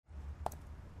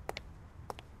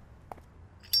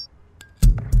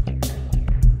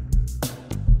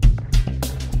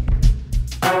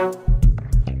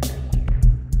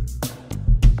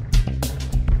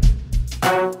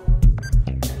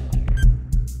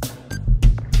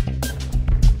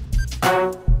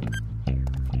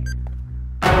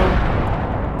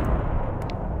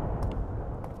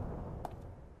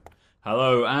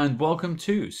and welcome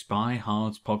to Spy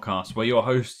Hard's podcast, where your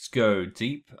hosts go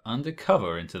deep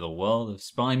undercover into the world of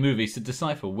spy movies to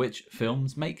decipher which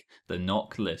films make the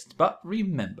knock list. But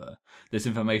remember, this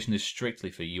information is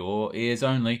strictly for your ears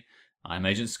only. I'm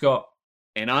Agent Scott.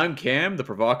 And I'm Cam, the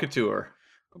provocateur.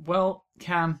 Well,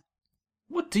 Cam,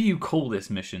 what do you call this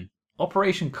mission?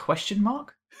 Operation question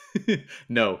mark?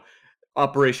 No,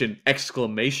 Operation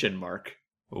exclamation mark.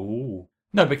 Ooh.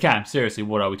 No, but Cam, seriously,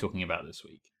 what are we talking about this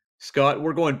week? Scott,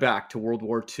 we're going back to World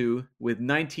War II with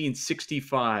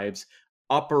 1965's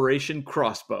Operation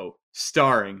Crossbow,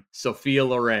 starring Sophia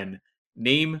Loren.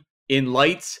 Name in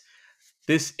lights.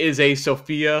 This is a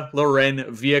Sophia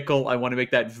Loren vehicle. I want to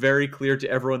make that very clear to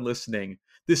everyone listening.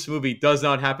 This movie does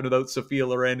not happen without Sophia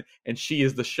Loren, and she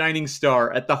is the shining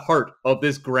star at the heart of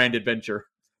this grand adventure.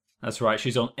 That's right,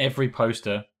 she's on every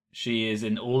poster. She is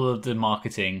in all of the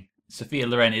marketing. Sophia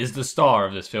Loren is the star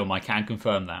of this film, I can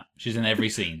confirm that. She's in every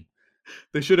scene.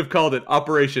 They should have called it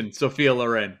Operation Sophia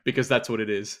Loren, because that's what it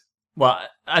is. Well,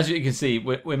 as you can see,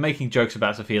 we're making jokes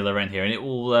about Sophia Loren here, and it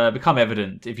will become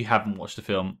evident if you haven't watched the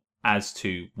film as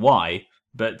to why.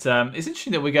 But it's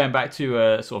interesting that we're going back to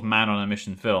a sort of man on a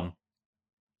mission film.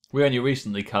 We only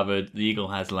recently covered The Eagle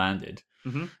Has Landed.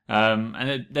 Mm-hmm.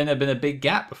 Then there had been a big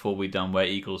gap before we'd done Where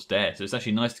Eagles Dare. So it's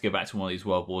actually nice to go back to one of these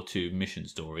World War II mission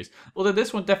stories. Although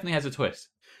this one definitely has a twist.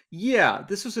 Yeah,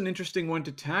 this was an interesting one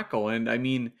to tackle. And I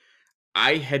mean,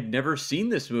 I had never seen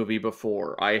this movie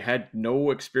before. I had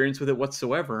no experience with it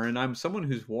whatsoever. And I'm someone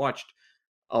who's watched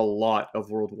a lot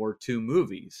of World War II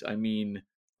movies. I mean,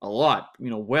 a lot,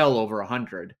 well over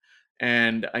 100.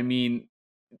 And I mean,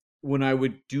 when I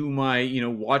would do my,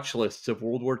 watch lists of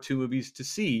World War II movies to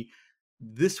see,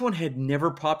 this one had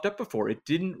never popped up before. It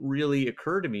didn't really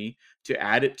occur to me to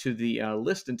add it to the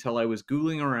list until I was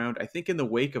Googling around. I think in the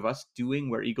wake of us doing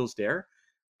Where Eagles Dare,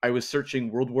 I was searching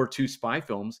World War II spy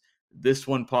films. This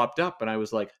one popped up, and I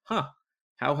was like, huh,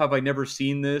 how have I never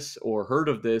seen this or heard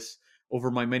of this over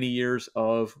my many years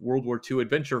of World War II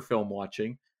adventure film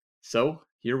watching? So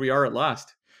here we are at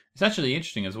last. It's actually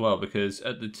interesting as well because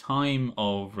at the time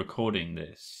of recording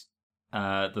this,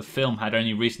 the film had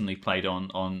only recently played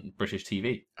on British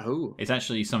TV. Oh, It's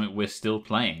actually something we're still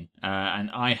playing, and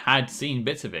I had seen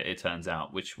bits of it. It turns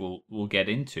out, which we'll get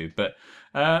into. But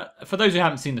for those who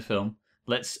haven't seen the film,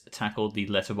 let's tackle the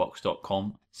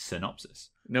Letterboxd.com synopsis.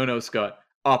 no, Scott.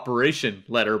 Operation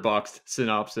Letterboxd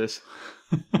synopsis.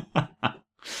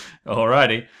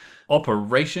 Alrighty,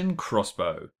 Operation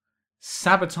Crossbow.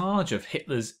 Sabotage of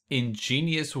Hitler's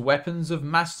ingenious weapons of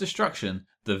mass destruction,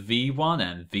 the V-1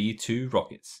 and V-2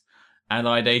 rockets.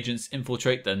 Allied agents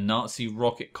infiltrate the Nazi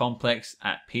rocket complex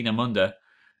at Peenemünde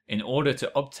in order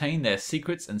to obtain their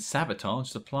secrets and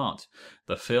sabotage the plant.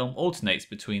 The film alternates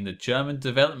between the German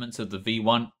developments of the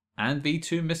V-1 and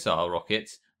V-2 missile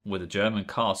rockets, with a German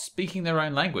cast speaking their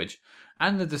own language,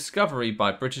 and the discovery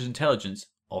by British intelligence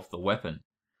of the weapon.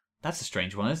 That's a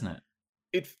strange one, isn't it?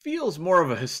 It feels more of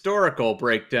a historical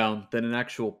breakdown than an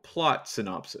actual plot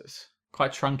synopsis.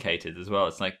 Quite truncated as well.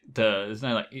 It's like there's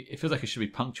no it feels like it should be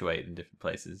punctuated in different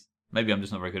places. Maybe I'm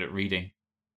just not very good at reading.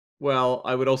 Well,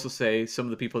 I would also say some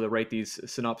of the people that write these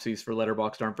synopses for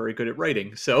Letterboxd aren't very good at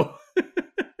writing, so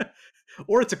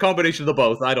or it's a combination of the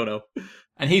both. I don't know.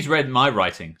 And he's read my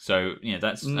writing, so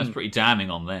that's Mm, pretty damning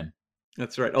on them.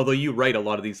 that's right. Although you write a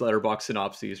lot of these Letterboxd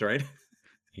synopses, right?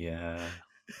 Yeah.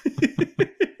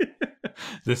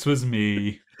 This was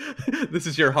me. This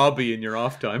is your hobby in your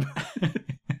off time.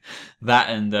 That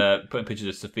and putting pictures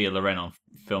of Sophia Loren on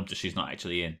film that she's not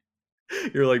actually in.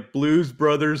 You're like Blues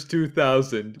Brothers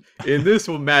 2000 in this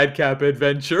madcap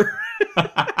adventure.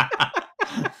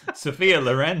 Sophia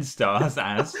Loren stars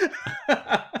as.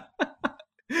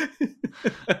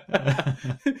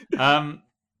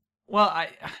 Well,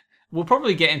 we'll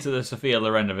probably get into the Sophia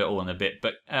Loren of it all in a bit,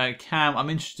 but Cam, I'm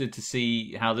interested to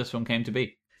see how this one came to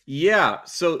be. Yeah,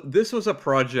 so this was a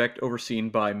project overseen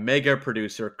by mega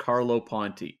producer Carlo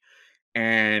Ponti.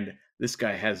 And this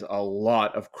guy has a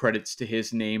lot of credits to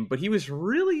his name, but he was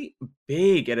really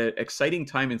big at an exciting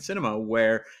time in cinema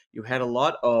where you had a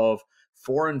lot of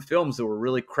foreign films that were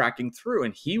really cracking through,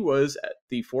 and he was at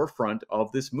the forefront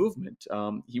of this movement.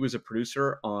 He was a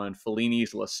producer on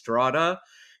Fellini's La Strada.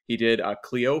 He did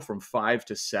Cleo from 5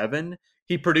 to 7.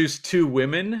 He produced Two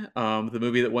Women, the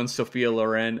movie that won Sophia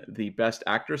Loren the Best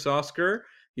Actress Oscar.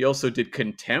 He also did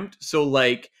Contempt. So,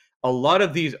 like, a lot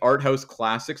of these art house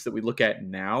classics that we look at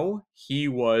now, he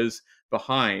was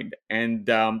behind. And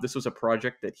this was a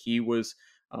project that he was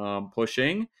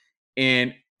pushing.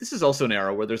 And this is also an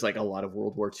era where there's like a lot of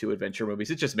World War II adventure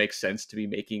movies. It just makes sense to be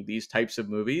making these types of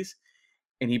movies.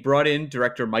 And he brought in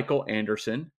director Michael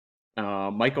Anderson.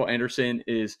 Michael Anderson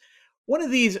is one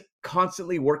of these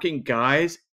constantly working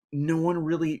guys, no one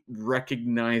really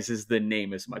recognizes the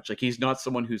name as much. Like he's not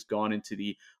someone who's gone into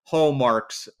the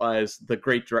hallmarks as the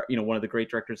one of the great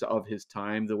directors of his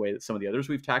time, the way that some of the others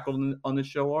we've tackled on the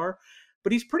show are.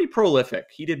 But he's pretty prolific.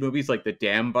 He did movies like The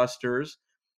Dam Busters,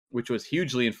 which was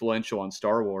hugely influential on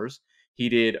Star Wars. He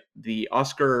did the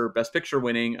Oscar Best Picture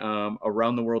winning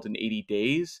Around the World in 80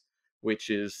 Days, which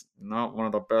is not one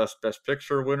of the Best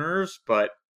Picture winners,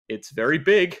 but it's very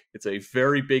big. It's a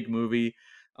very big movie.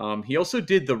 He also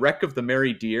did The Wreck of the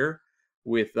Mary Deer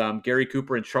with Gary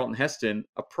Cooper and Charlton Heston,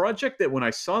 a project that when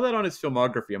I saw that on his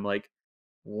filmography, I'm like,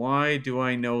 why do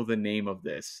I know the name of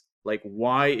this? Like,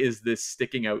 why is this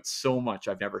sticking out so much?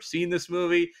 I've never seen this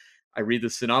movie. I read the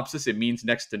synopsis. It means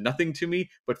next to nothing to me.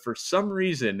 But for some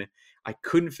reason, I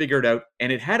couldn't figure it out.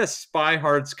 And it had a Spy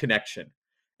Hards connection.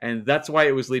 And that's why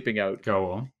it was leaping out.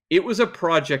 Go on. It was a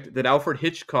project that Alfred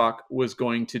Hitchcock was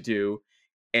going to do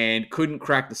and couldn't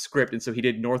crack the script. And so he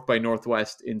did North by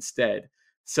Northwest instead.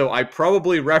 So I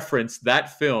probably referenced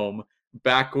that film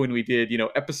back when we did,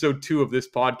 episode 2 of this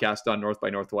podcast on North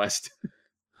by Northwest.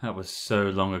 That was so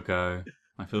long ago.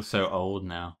 I feel so old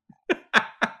now.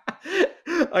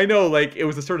 I know, like, it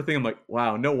was the sort of thing I'm like,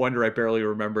 wow, no wonder I barely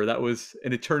remember. That was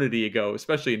an eternity ago,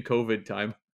 especially in COVID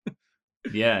time.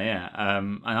 Yeah.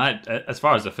 And as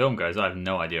far as the film goes, I have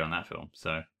no idea on that film.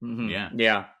 So, yeah.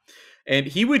 Yeah. And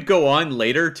he would go on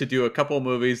later to do a couple of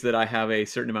movies that I have a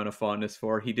certain amount of fondness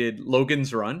for. He did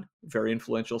Logan's Run, very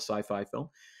influential sci-fi film.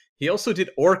 He also did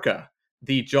Orca,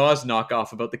 the Jaws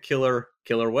knockoff about the killer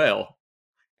whale.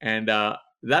 And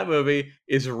that movie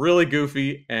is really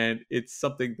goofy, and it's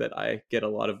something that I get a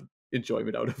lot of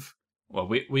enjoyment out of. Well,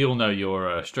 we all know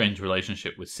your strange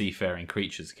relationship with seafaring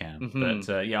creatures, Cam.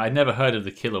 But yeah, I'd never heard of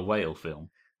the killer whale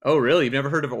film. Oh, really? You've never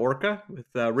heard of Orca with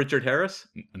Richard Harris?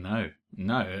 No.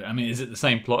 I mean, is it the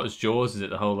same plot as Jaws? Is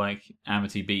it the whole like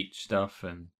Amity Beach stuff?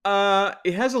 And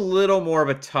it has a little more of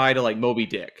a tie to like Moby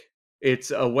Dick.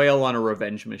 It's a whale on a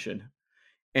revenge mission,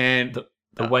 and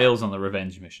the whale's on the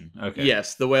revenge mission. Okay.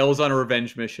 Yes, the whale's on a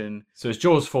revenge mission. So it's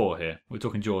Jaws 4 here. We're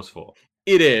talking Jaws 4.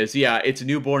 It is. Yeah, its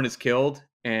newborn is killed.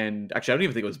 And actually, I don't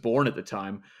even think it was born at the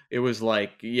time. It was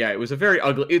like, yeah, it was a very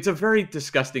ugly, it's a very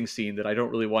disgusting scene that I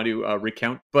don't really want to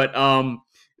recount. But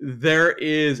there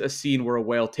is a scene where a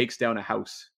whale takes down a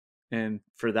house. And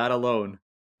for that alone,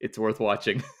 it's worth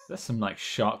watching. That's some like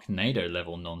Sharknado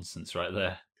level nonsense right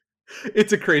there.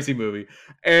 It's a crazy movie.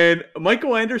 And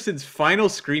Michael Anderson's final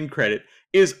screen credit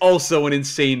is also an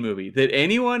insane movie that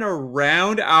anyone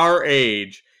around our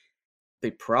age, they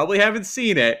probably haven't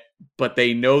seen it, but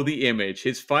they know the image.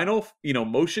 His final,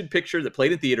 motion picture that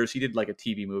played in theaters, he did like a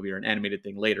TV movie or an animated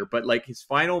thing later, but like his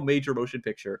final major motion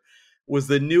picture was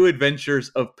The New Adventures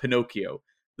of Pinocchio,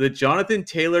 the Jonathan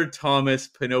Taylor Thomas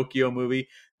Pinocchio movie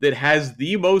that has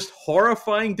the most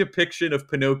horrifying depiction of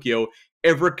Pinocchio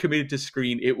ever committed to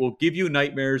screen. It will give you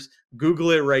nightmares.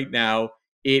 Google it right now.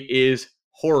 It is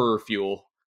horror fuel.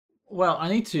 Well, I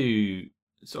need to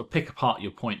sort of pick apart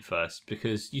your point first,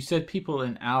 because you said people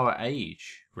in our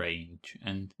age range,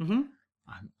 and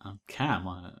I'm Cam.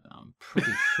 I'm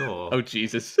pretty sure. Oh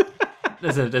Jesus!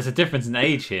 there's a difference in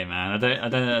age here, man. I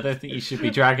don't think you should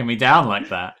be dragging me down like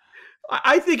that.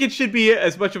 I think it should be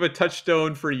as much of a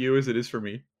touchstone for you as it is for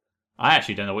me. I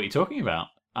actually don't know what you're talking about.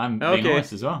 I'm being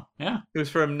honest as well. Yeah, it was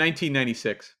from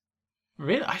 1996.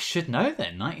 Really, I should know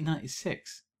then.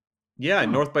 1996. Yeah,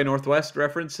 North by Northwest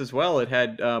reference as well. It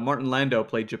had Martin Landau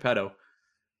played Geppetto.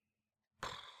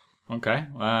 Okay,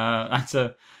 that's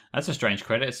a strange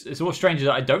credit. It's all strange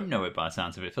that I don't know it by the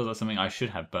sounds of it. It feels like something I should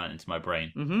have burnt into my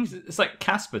brain. It's like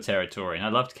Casper territory, and I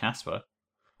loved Casper.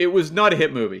 It was not a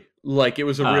hit movie. Like, it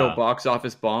was a real box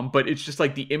office bomb, but it's just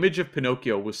like the image of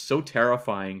Pinocchio was so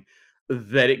terrifying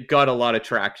that it got a lot of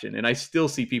traction, and I still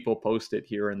see people post it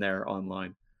here and there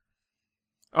online.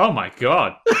 Oh my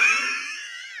god.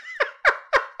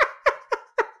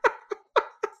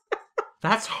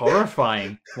 That's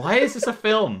horrifying. Why is this a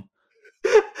film?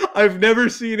 I've never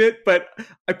seen it, but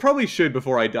I probably should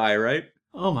before I die, right?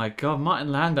 Oh my god,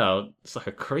 Martin Landau is like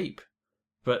a creep.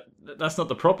 But that's not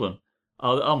the problem.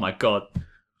 Oh my god.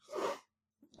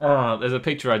 Oh, there's a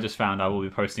picture I just found I will be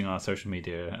posting on our social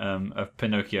media of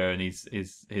Pinocchio, and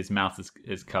his mouth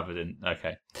is covered in...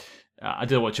 Okay. I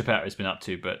don't know what Geppetto has been up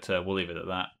to, but we'll leave it at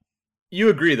that. You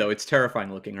agree, though. It's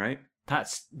terrifying looking, right?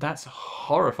 That's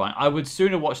horrifying. I would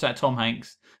sooner watch that Tom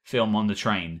Hanks film on the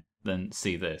train than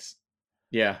see this.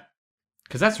 Yeah.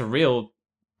 Because that's a real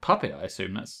puppet, I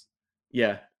assume.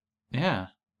 Yeah. Yeah.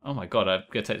 Oh my god, I've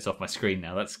got to take this off my screen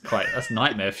now. That's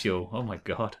nightmare fuel. Oh my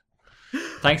god.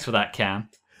 Thanks for that, Cam.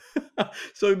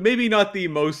 So maybe not the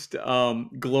most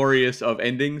glorious of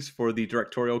endings for the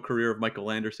directorial career of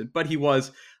Michael Anderson, but he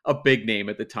was a big name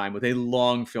at the time with a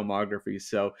long filmography.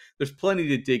 So there's plenty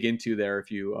to dig into there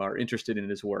if you are interested in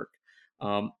his work.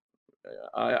 Um,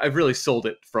 I've really sold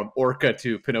it from Orca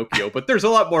to Pinocchio, but there's a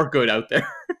lot more good out there.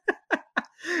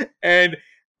 And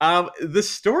the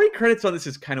story credits on this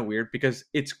is kind of weird because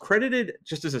it's credited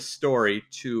just as a story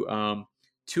to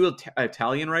two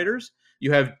Italian writers.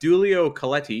 You have Giulio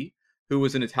Coletti, who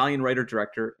was an Italian writer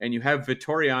director, and you have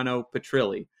Vittoriano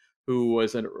Petrilli, who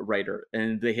was a writer.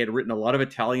 And they had written a lot of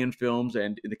Italian films,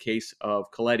 and in the case of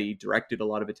Coletti, directed a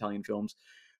lot of Italian films.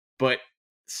 But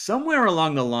somewhere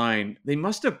along the line, they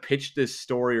must have pitched this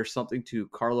story or something to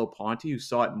Carlo Ponti, who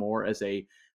saw it more as a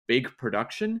big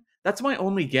production. That's my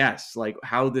only guess, like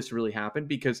how this really happened,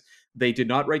 because they did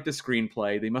not write the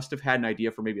screenplay. They must have had an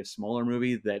idea for maybe a smaller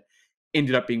movie that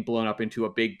ended up being blown up into a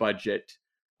big budget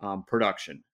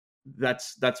production.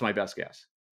 That's my best guess.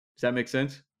 Does that make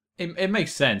sense? It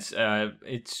makes sense.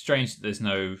 It's strange that there's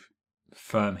no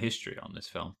firm history on this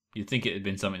film. You'd think it had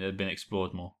been something that had been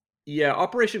explored more. Yeah,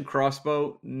 Operation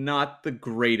Crossbow, not the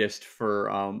greatest for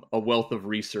a wealth of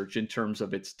research in terms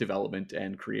of its development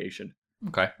and creation.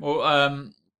 Okay.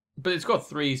 Well, but it's got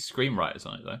 3 screenwriters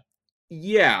on it though.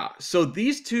 Yeah, so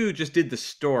these two just did the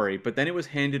story, but then it was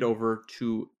handed over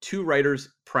to two writers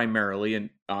primarily, and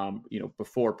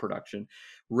before production.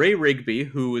 Ray Rigby,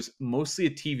 who was mostly a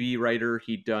TV writer,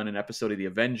 he'd done an episode of The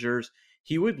Avengers.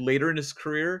 He would later in his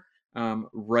career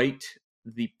write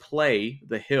the play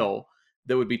The Hill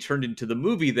that would be turned into the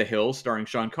movie The Hill, starring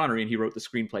Sean Connery, and he wrote the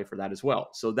screenplay for that as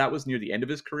well. So that was near the end of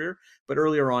his career, but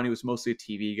earlier on, he was mostly a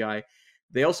TV guy.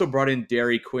 They also brought in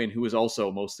Derry Quinn, who was also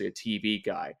mostly a TV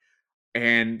guy,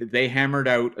 and they hammered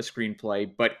out a screenplay,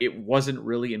 but it wasn't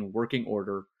really in working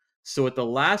order. So at the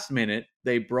last minute,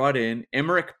 they brought in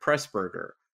Emmerich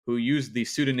Pressburger, who used the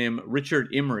pseudonym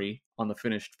Richard Imrie on the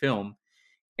finished film.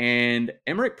 And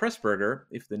Emmerich Pressburger,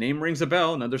 if the name rings a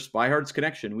bell, another Spy Hard's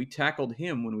connection, we tackled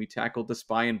him when we tackled The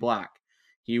Spy in Black.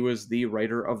 He was the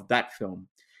writer of that film.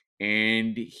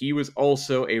 And he was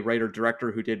also a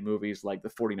writer-director who did movies like The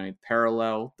 49th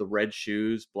Parallel, The Red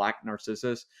Shoes, Black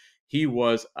Narcissus. He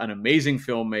was an amazing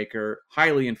filmmaker,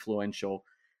 highly influential.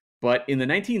 But in the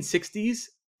 1960s,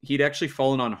 he'd actually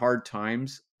fallen on hard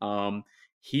times.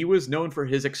 He was known for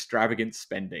his extravagant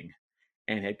spending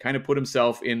and had kind of put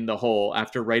himself in the hole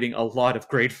after writing a lot of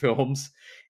great films.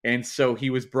 And so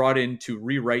he was brought in to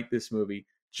rewrite this movie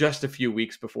just a few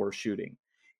weeks before shooting.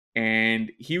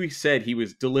 And he said he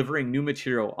was delivering new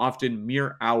material often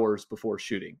mere hours before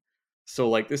shooting. So,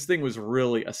 like, this thing was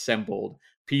really assembled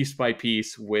piece by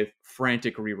piece with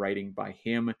frantic rewriting by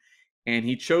him. And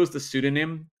he chose the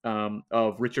pseudonym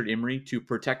of Richard Imrie to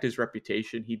protect his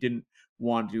reputation. He didn't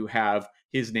want to have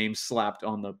his name slapped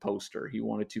on the poster. He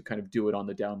wanted to kind of do it on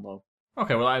the down low.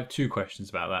 Okay, well, I have 2 questions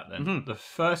about that then. Mm-hmm. The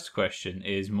first question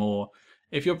is more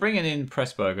if you're bringing in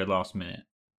Pressburger last minute,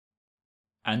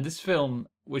 and this film,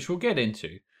 which we'll get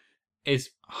into,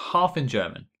 is half in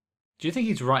German. Do you think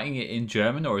he's writing it in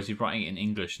German or is he writing it in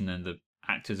English and then the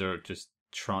actors are just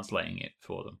translating it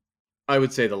for them? I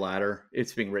would say the latter.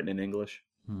 It's being written in English.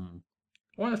 I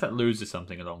wonder if that loses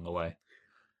something along the way.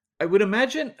 I would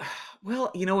imagine,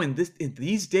 well, in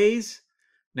these days,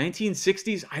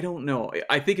 1960s, I don't know.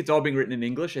 I think it's all being written in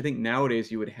English. I think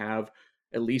nowadays you would have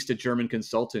at least a German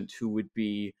consultant who would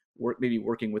be maybe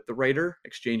working with the writer,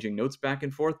 exchanging notes back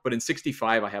and forth. But in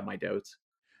 65, I have my doubts.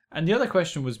 And the other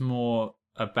question was more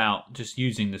about just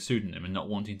using the pseudonym and not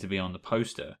wanting to be on the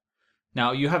poster.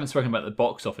 Now, you haven't spoken about the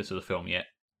box office of the film yet,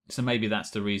 so maybe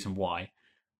that's the reason why.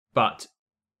 But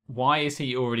why is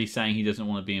he already saying he doesn't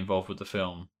want to be involved with the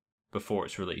film before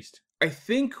it's released? I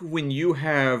think when you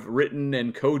have written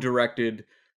and co-directed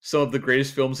some of the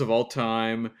greatest films of all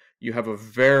time, you have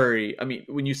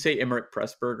when you say Emmerich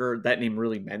Pressburger, that name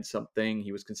really meant something.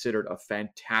 He was considered a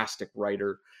fantastic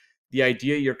writer. The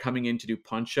idea you're coming in to do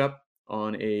Punch Up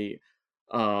on a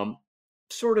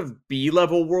sort of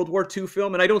B-level World War II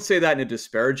film, and I don't say that in a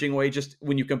disparaging way, just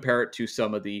when you compare it to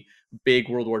some of the big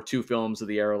World War II films of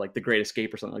the era, like The Great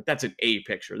Escape or something, like that's an A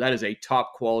picture. That is a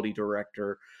top quality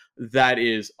director. That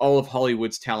is all of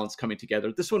Hollywood's talents coming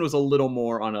together. This one was a little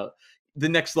more on the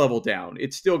next level down.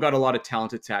 It's still got a lot of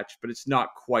talent attached, but it's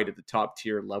not quite at the top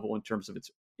tier level in terms of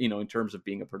in terms of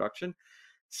being a production.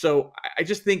 So I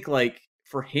just think, like,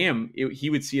 for him, he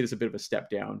would see it as a bit of a step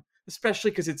down,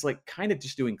 especially because it's like kind of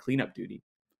just doing cleanup duty.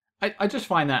 I just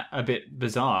find that a bit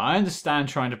bizarre. I understand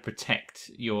trying to protect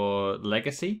your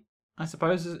legacy, I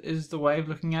suppose, is the way of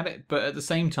looking at it. But at the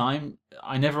same time,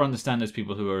 I never understand those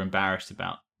people who are embarrassed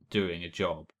about doing a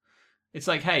job. It's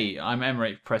like, hey, I'm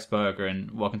Emmerich Pressburger,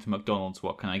 and welcome to McDonald's.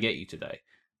 What can I get you today?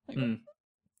 Like, Mm.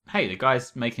 hey, the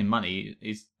guy's making money.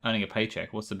 He's earning a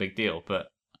paycheck. What's the big deal?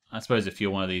 But I suppose if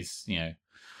you're one of these,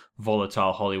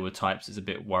 volatile Hollywood types that's a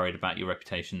bit worried about your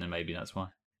reputation, then maybe that's why.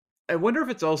 I wonder if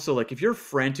it's also like if you're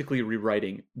frantically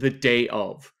rewriting the day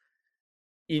of,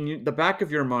 in the back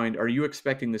of your mind, are you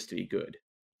expecting this to be good?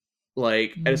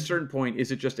 Like, at a Mm. certain point,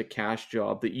 is it just a cash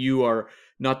job that you are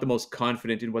not the most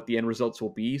confident in what the end results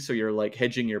will be? So you're like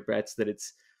hedging your bets that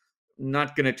it's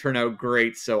not going to turn out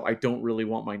great. So I don't really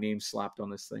want my name slapped on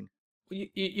this thing.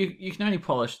 You can only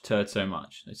polish a turd so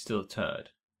much. It's still a turd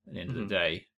at the end of the Hmm.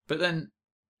 day. But then,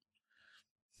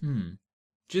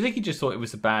 do you think he just thought it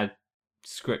was a bad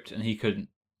script and he couldn't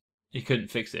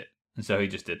fix it, and so he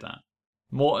just did that?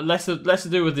 More less to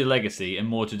do with the legacy and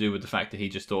more to do with the fact that he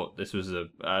just thought this was a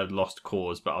lost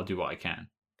cause, but I'll do what I can.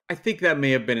 I think that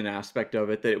may have been an aspect of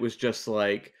it that it was just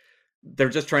like they're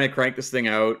just trying to crank this thing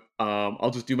out.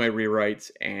 I'll just do my rewrites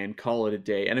and call it a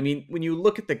day. And I mean, when you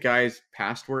look at the guy's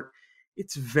past work,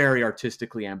 it's very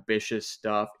artistically ambitious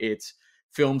stuff. It's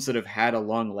films that have had a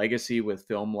long legacy with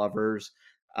film lovers,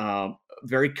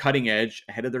 very cutting edge,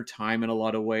 ahead of their time in a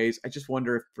lot of ways. I just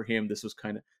wonder if for him this was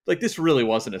kind of like this really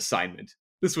was an assignment.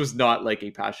 This was not like a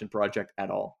passion project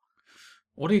at all.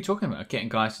 What are you talking about? Getting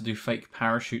guys to do fake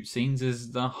parachute scenes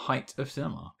is the height of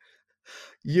cinema.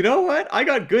 You know what? I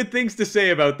got good things to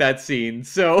say about that scene.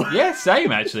 So Yeah,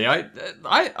 same actually.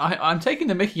 I'm taking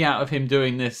the Mickey out of him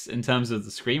doing this in terms of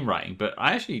the screenwriting, but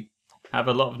I actually have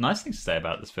a lot of nice things to say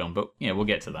about this film. But we'll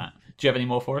get to that. Do you have any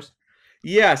more for us?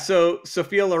 yeah, so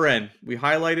Sophia Loren, we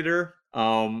highlighted her.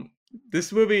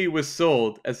 This movie was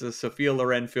sold as a Sophia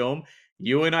Loren film.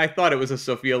 You and I thought it was a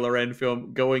Sophia Loren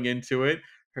film going into it.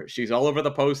 She's all over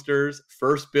the posters.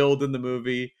 First build in the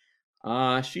movie.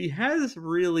 She has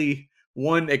really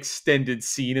one extended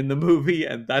scene in the movie,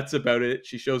 and that's about it.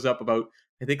 She shows up about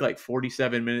I think like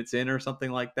 47 minutes in or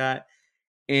something like that.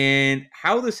 And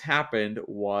how this happened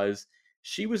was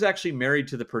she was actually married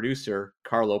to the producer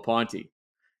Carlo Ponti,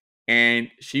 and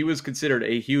she was considered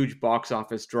a huge box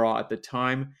office draw at the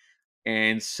time.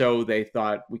 And so they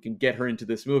thought we can get her into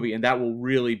this movie, and that will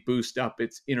really boost up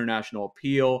its international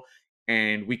appeal,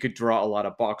 and we could draw a lot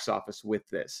of box office with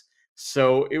this.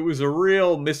 So it was a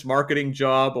real mismarketing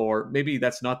job, or maybe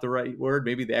that's not the right word.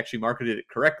 Maybe they actually marketed it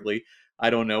correctly. I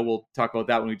don't know. We'll talk about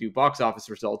that when we do box office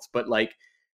results. But like,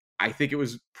 I think it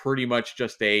was pretty much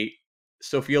just a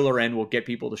Sophia Loren will get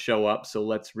people to show up, so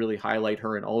let's really highlight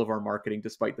her in all of our marketing,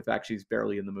 despite the fact she's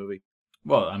barely in the movie.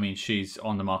 Well, I mean, she's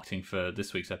on the marketing for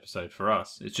this week's episode for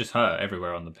us. It's just her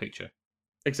everywhere on the picture.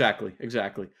 Exactly,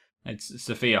 exactly. It's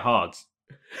Sophia Hards.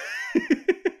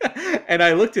 And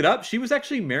I looked it up. She was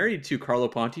actually married to Carlo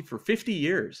Ponti for 50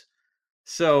 years.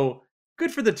 So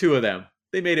good for the two of them.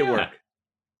 They made it Yeah. work.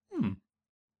 Hmm.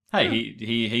 Hey,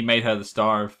 Yeah. he made her the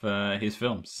star of his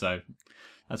films, so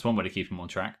that's one way to keep him on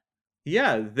track.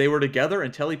 Yeah, they were together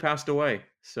until he passed away.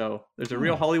 So there's a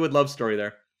real Oh. Hollywood love story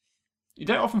there. You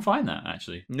don't often find that,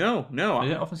 actually. No, They no.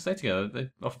 don't often stay together. They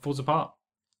often falls apart.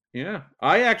 Yeah.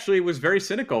 I actually was very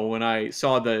cynical when I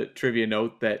saw the trivia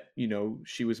note that,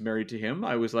 she was married to him.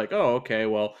 I was like, oh, okay,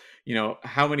 well,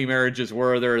 how many marriages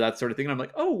were there? That sort of thing. And I'm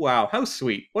like, oh, wow, how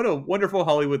sweet. What a wonderful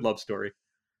Hollywood love story.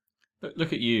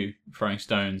 Look at you throwing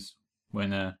stones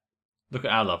when look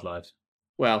at our love lives.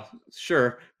 Well,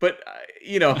 sure. But,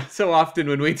 so often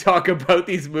when we talk about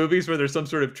these movies where there's some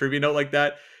sort of trivia note like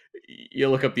that, you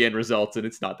look up the end results and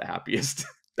it's not the happiest.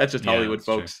 That's just Yeah, Hollywood, that's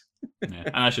true. folks. Yeah,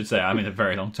 and I should say I'm in a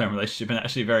very long-term relationship and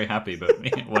actually very happy, but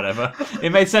whatever.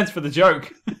 It made sense for the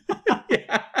joke.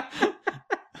 Yeah.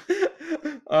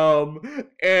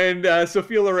 And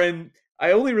Sophia Loren,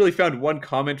 I only really found one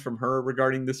comment from her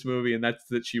regarding this movie, and that's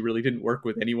that she really didn't work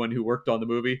with anyone who worked on the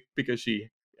movie because she,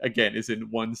 again, is in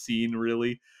one scene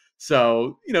really.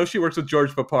 So, she works with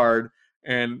George Papard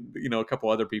and, a couple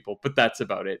other people, but that's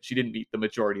about it. She didn't meet the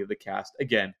majority of the cast.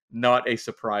 Again, not a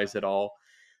surprise at all.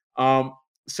 Um,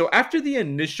 so after the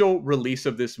initial release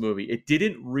of this movie, it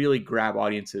didn't really grab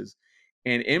audiences,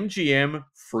 and MGM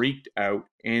freaked out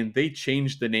and they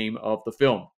changed the name of the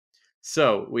film.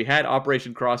 So we had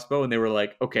Operation Crossbow, and they were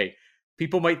like, okay,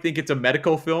 people might think it's a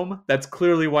medical film. That's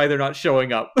clearly why they're not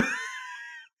showing up.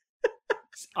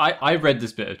 I read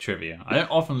this bit of trivia. I don't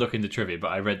often look into trivia, but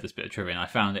I read this bit of trivia and I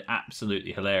found it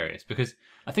absolutely hilarious because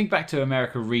I think back to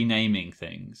America renaming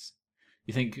things.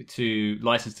 You think to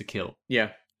License to Kill Yeah.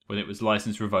 when it was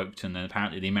license revoked, and then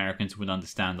apparently the Americans would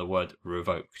understand the word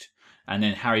revoked. And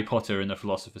then Harry Potter and the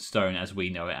Philosopher's Stone, as we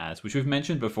know it as, which we've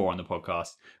mentioned before on the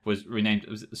podcast, was renamed.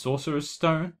 Was it the Sorcerer's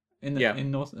Stone Yeah.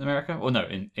 in North America? Or no,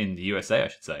 in the USA, I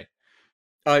should say.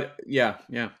 Yeah.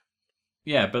 Yeah.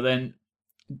 Yeah, but then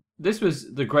This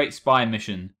was the Great Spy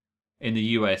Mission in the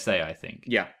USA, I think.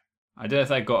 Yeah. I don't know if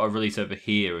that got a release over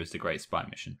here as the Great Spy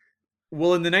Mission.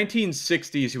 Well, in the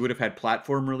 1960s, you would have had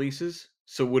platform releases.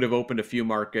 So it would have opened a few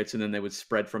markets and then they would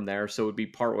spread from there. So it would be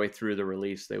partway through the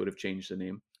release, they would have changed the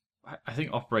name. I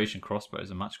think Operation Crossbow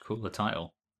is a much cooler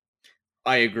title.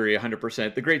 I agree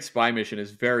 100%. The Great Spy Mission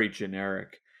is very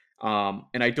generic.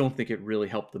 And I don't think it really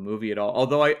helped the movie at all.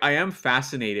 Although I am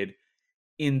fascinated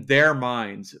in their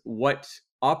minds what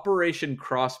Operation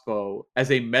Crossbow as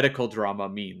a medical drama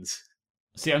means.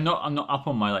 See, I'm not up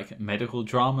on my like medical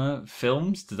drama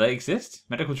films. Do they exist?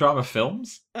 Medical drama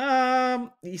films?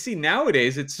 You see,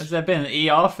 nowadays Has it's there been an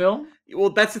ER film? well,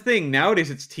 that's the thing. Nowadays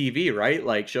it's TV, right?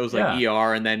 Like shows like Yeah.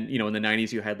 ER, and then in the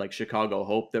 '90s you had like Chicago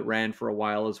Hope that ran for a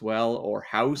while as well, or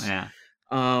House. Yeah.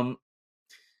 Um,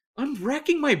 I'm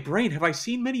racking my brain. Have I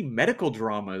seen many medical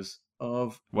dramas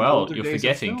of the Well, older you're days of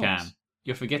forgetting, Cam. films?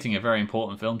 You're forgetting a very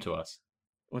important film to us.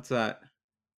 What's that?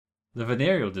 The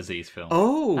venereal disease film. That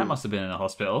Oh, must have been in a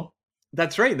hospital.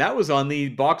 that's right. That was on the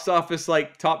box office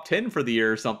like top 10 for the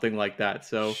year or something like that.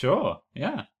 So Sure,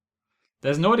 yeah.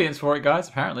 There's an audience for it, guys,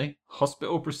 apparently.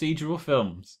 Hospital procedural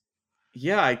films.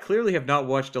 yeah, I clearly have not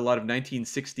watched a lot of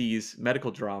 1960s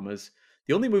medical dramas.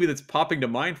 The only movie that's popping to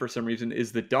mind for some reason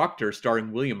is The Doctor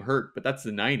starring William Hurt, but that's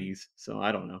the 90s, so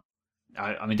I don't know.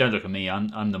 I mean, don't look at me.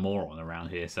 I'm the moron around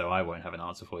here, so I won't have an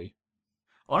answer for you.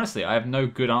 Honestly, I have no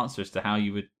good answer as to how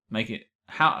you would make it.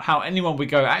 How anyone would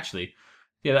go, actually.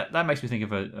 Yeah, that makes me think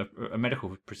of a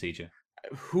medical procedure.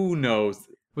 Who knows?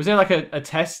 Was there like a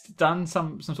test done,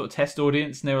 some sort of test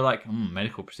audience, and they were like,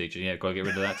 medical procedure, yeah, gotta get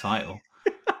rid of that title.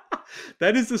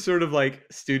 That is the sort of like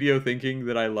studio thinking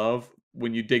that I love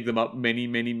when you dig them up many,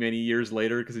 many, many years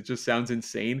later because it just sounds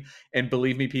insane. And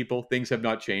believe me, people, things have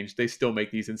not changed. They still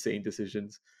make these insane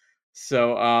decisions.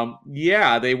 So,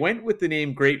 yeah, they went with the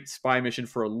name Great Spy Mission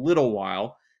for a little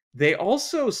while. They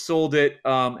also sold it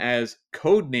as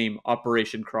codename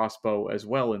Operation Crossbow as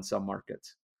well in some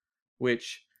markets,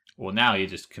 which, Well, now you're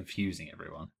just confusing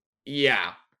everyone.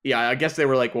 yeah, yeah, I guess they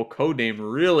were like, well, codename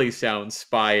really sounds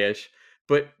spy-ish,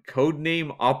 but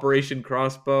codename Operation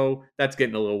Crossbow, that's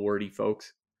getting a little wordy,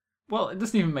 folks. Well, it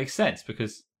doesn't even make sense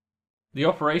because the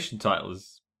operation title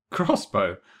is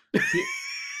Crossbow. You,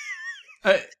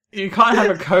 uh, you can't have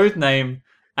a code name,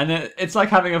 and then it's like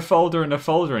having a folder and a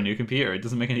folder in your computer. It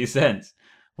doesn't make any sense.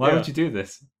 Why Yeah. would you do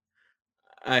this?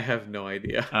 I have no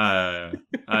idea. I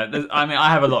mean, I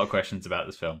have a lot of questions about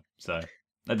this film, so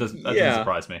that doesn't Yeah.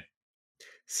 surprise me.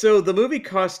 So the movie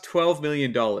cost $12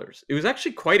 million. It was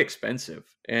actually quite expensive,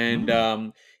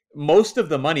 and most of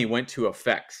the money went to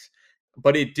effects.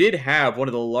 But it did have one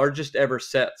of the largest ever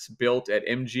sets built at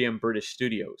MGM British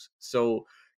Studios. So,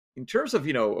 in terms of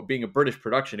being a British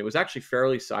production, it was actually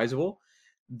fairly sizable.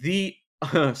 The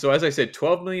so as I said,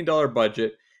 $12 million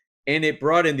budget, and it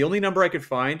brought in the only number I could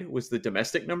find was the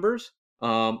domestic numbers.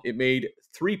 It made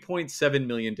 3.7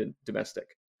 million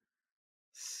domestic.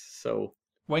 So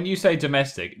When you say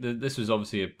domestic, this was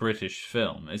obviously a British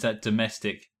film. Is that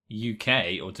domestic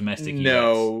UK or domestic US?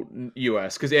 no,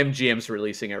 US, because MGM's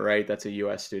releasing it, right? That's a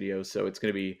US studio, so it's going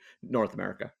to be North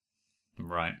America.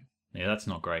 Right. Yeah, that's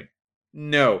not great.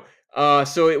 No.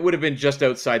 So it would have been just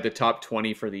outside the top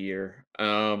 20 for the year.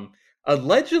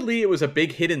 Allegedly, it was a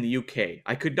big hit in the UK.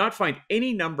 I could not find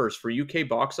any numbers for UK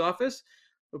box office,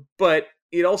 but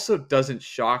it also doesn't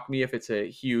shock me if it's a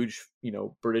huge,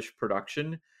 British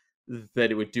production that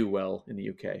it would do well in the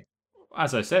UK.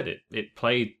 As I said, it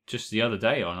played just the other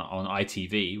day on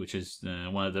ITV, which is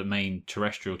one of the main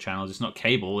terrestrial channels. It's not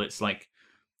cable. It's like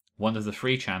one of the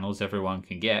free channels everyone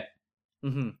can get.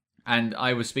 Mm-hmm. And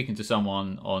I was speaking to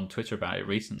someone on Twitter about it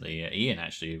recently, Ian,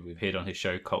 actually, we've heard on his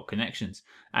show Cult Connections,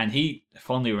 and he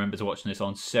fondly remembers watching this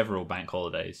on several bank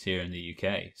holidays here in the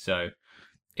UK. So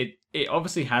it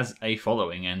obviously has a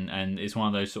following and is one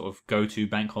of those sort of go-to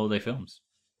bank holiday films.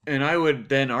 And I would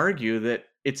then argue that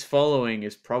its following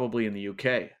is probably in the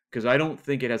UK, because I don't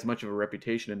think it has much of a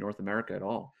reputation in North America at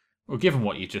all. Well, given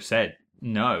what you just said,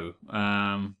 no.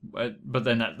 But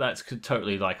then that's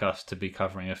totally like us to be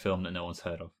covering a film that no one's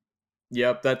heard of.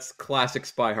 Yep, that's classic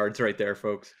Spy Hards right there,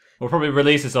 folks. We'll probably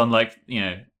release this on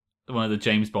one of the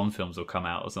James Bond films will come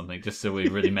out or something, just so we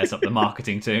really mess up the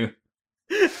marketing too.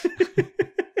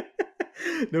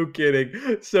 No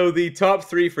kidding. So the top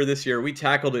 3 for this year, we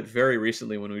tackled it very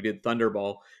recently when we did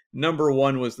Thunderball. Number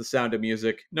 1 was The Sound of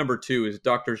Music. Number 2 is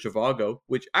Dr. Zhivago,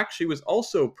 which actually was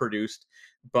also produced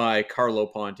by Carlo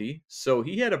Ponti. So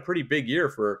he had a pretty big year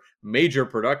for major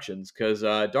productions because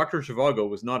Dr. Zhivago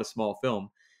was not a small film.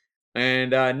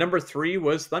 And number 3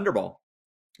 was Thunderball.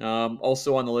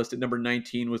 Also on the list at number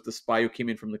 19 was The Spy Who Came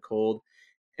In From the Cold.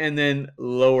 And then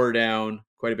lower down,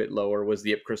 quite a bit lower, was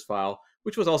the Ipcris File,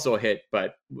 which was also a hit,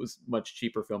 but was much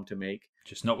cheaper film to make.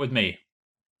 Just not with me.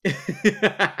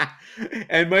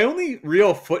 And my only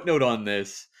real footnote on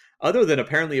this, other than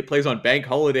apparently it plays on bank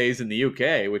holidays in the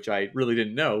UK, which I really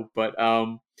didn't know, but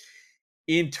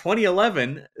in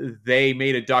 2011, they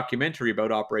made a documentary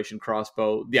about Operation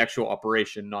Crossbow, the actual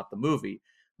operation, not the movie.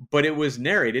 But it was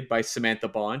narrated by Samantha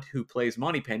Bond, who plays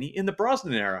Moneypenny in the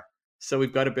Brosnan era. So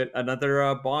we've got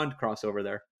another Bond crossover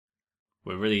there.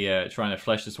 We're really trying to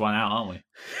flesh this one out, aren't we?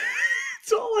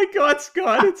 It's all I got,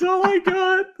 Scott. It's all I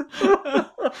got.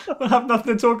 We'll have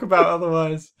nothing to talk about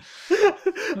otherwise.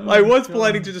 I was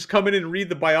planning to just come in and read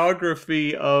the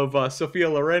biography of Sophia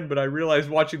Loren, but I realized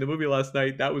watching the movie last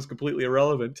night that was completely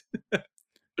irrelevant.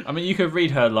 I mean, you could read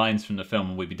her lines from the film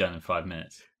and we'd be done in 5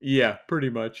 minutes. Yeah,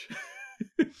 pretty much.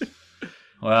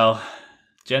 Well,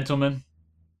 gentlemen,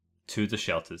 to the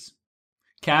shelters.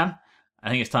 Cam, I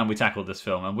think it's time we tackled this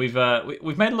film, and we've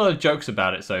made a lot of jokes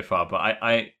about it so far, but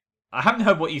I haven't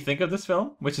heard what you think of this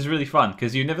film, which is really fun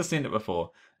because you've never seen it before.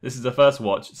 This is the first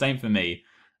watch, same for me.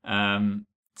 So I'm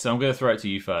going to throw it to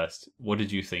you first. What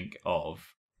did you think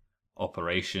of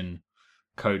Operation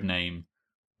Codename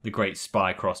The Great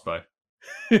Spy Crossbow?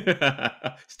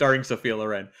 Starring Sophia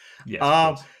Loren.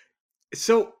 Yes.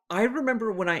 So I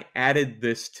remember when I added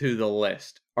this to the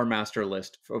list, our master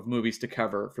list of movies to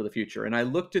cover for the future, and I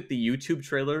looked at the YouTube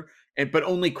trailer, but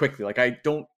only quickly. Like, I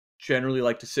don't generally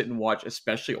like to sit and watch,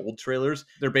 especially old trailers.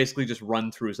 They're basically just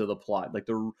run-throughs of the plot. Like,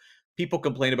 the people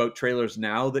complain about trailers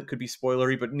now that could be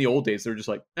spoilery, but in the old days, they're just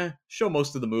like, show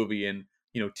most of the movie in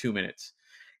 2 minutes.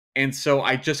 And so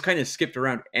I just kind of skipped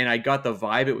around, and I got the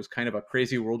vibe. It was kind of a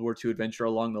crazy World War II adventure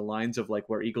along the lines of like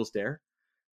Where Eagles Dare.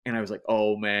 And I was like,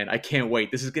 oh man, I can't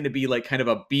wait. This is going to be like kind of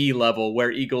a B level Where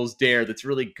Eagles Dare that's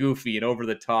really goofy and over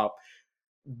the top.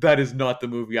 That is not the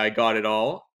movie I got at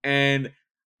all. And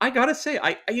I got to say,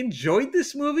 I enjoyed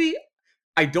this movie.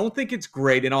 I don't think it's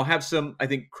great. And I'll have some, I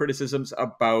think, criticisms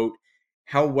about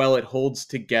how well it holds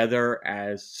together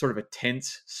as sort of a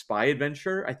tense spy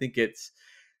adventure. I think it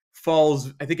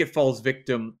falls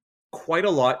victim quite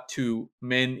a lot to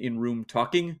men in room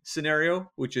talking scenario,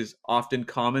 which is often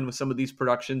common with some of these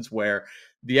productions where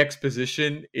the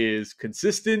exposition is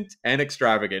consistent and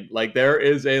extravagant. Like, there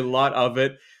is a lot of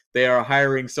it. They are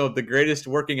hiring some of the greatest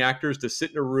working actors to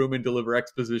sit in a room and deliver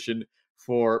exposition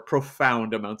for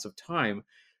profound amounts of time.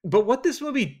 But what this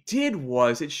movie did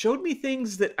was it showed me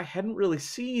things that I hadn't really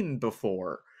seen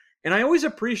before. And I always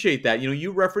appreciate that.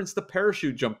 You referenced the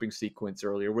parachute jumping sequence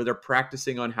earlier where they're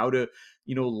practicing on how to,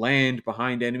 land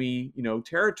behind enemy,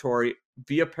 territory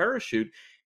via parachute.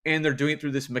 And they're doing it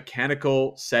through this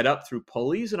mechanical setup through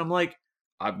pulleys. And I'm like,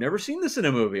 I've never seen this in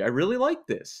a movie. I really like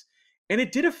this. And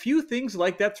it did a few things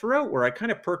like that throughout where I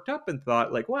kind of perked up and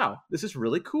thought like, wow, this is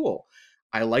really cool.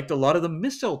 I liked a lot of the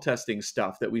missile testing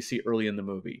stuff that we see early in the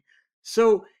movie.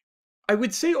 So I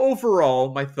would say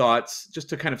overall, my thoughts, just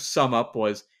to kind of sum up,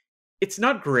 was it's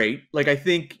not great. Like, I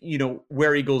think,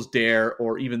 Where Eagles Dare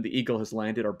or even The Eagle Has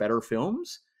Landed are better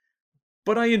films.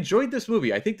 But I enjoyed this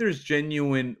movie. I think there's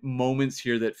genuine moments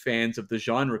here that fans of the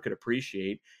genre could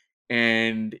appreciate.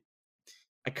 And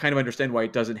I kind of understand why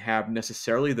it doesn't have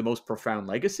necessarily the most profound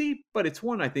legacy, but it's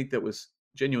one I think that was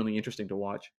genuinely interesting to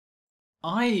watch.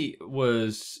 I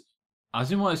was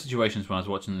in one of those situations when I was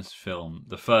watching this film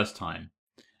the first time,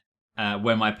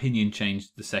 where my opinion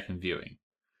changed the second viewing.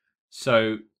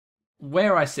 So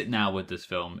where I sit now with this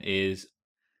film is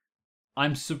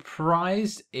I'm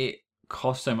surprised it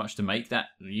cost so much to make. That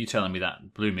you telling me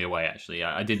that blew me away. Actually,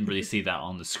 I didn't really see that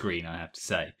on the screen, I have to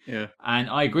say. Yeah, and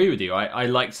I agree with you. I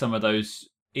liked some of those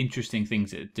interesting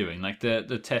things it's doing, like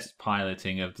the test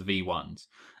piloting of the V1s,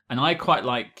 and I quite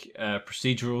like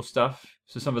procedural stuff.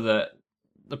 So some of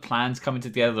the plans coming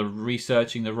together, the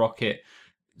researching the rocket,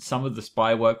 some of the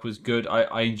spy work was good.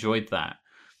 I enjoyed that.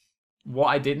 What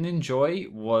I didn't enjoy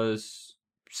was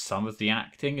some of the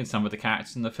acting and some of the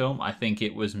characters in the film. I think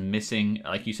it was missing,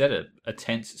 like you said, a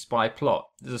tense spy plot.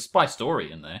 There's a spy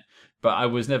story in there, but I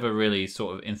was never really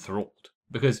sort of enthralled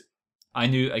because I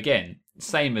knew, again,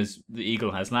 same as The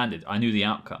Eagle Has Landed, I knew the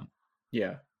outcome.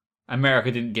 Yeah.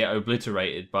 America didn't get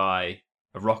obliterated by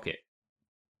a rocket.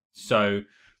 So,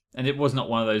 and it was not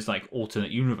one of those like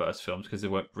alternate universe films because they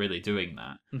weren't really doing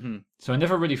that. Mm-hmm. So I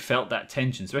never really felt that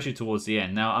tension, especially towards the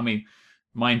end. Now, I mean,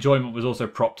 my enjoyment was also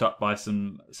propped up by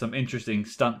some interesting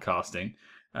stunt casting.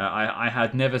 I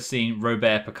had never seen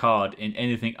Robert Picard in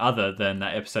anything other than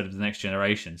that episode of The Next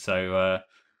Generation. So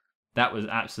that was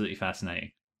absolutely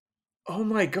fascinating. Oh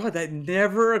my god, that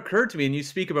never occurred to me. And you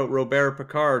speak about Robert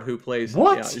Picard, who plays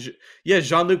What?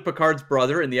 Jean-Luc Picard's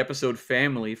brother in the episode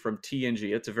Family from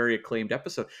TNG. It's a very acclaimed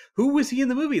episode. Who was he in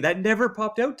the movie? That never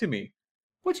popped out to me.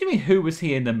 What do you mean? Who was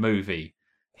he in the movie?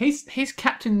 He's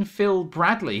Captain Phil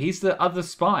Bradley. He's the other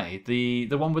spy, the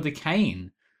one with the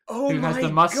cane, Oh who has the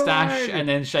my mustache god! and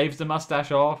then shaves the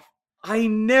mustache off. I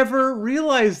never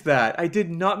realized that. I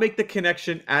did not make the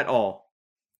connection at all.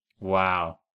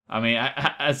 Wow. I mean,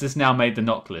 has this now made the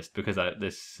knock list because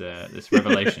this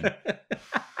revelation?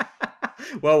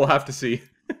 Well, we'll have to see.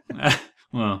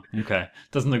 Well, okay,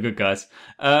 doesn't look good, guys.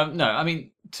 No, I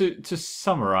mean to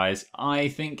summarize, I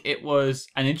think it was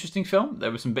an interesting film.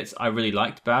 There were some bits I really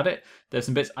liked about it. There's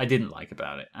some bits I didn't like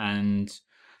about it, and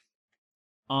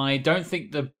I don't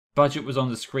think the budget was on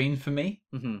the screen for me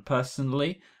Mhm.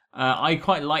 personally. I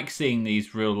quite like seeing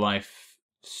these real life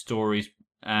stories,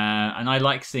 and I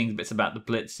like seeing the bits about the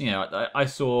Blitz. You know, I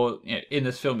saw in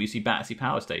this film you see Battersea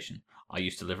Power Station. I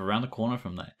used to live around the corner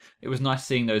from there. It was nice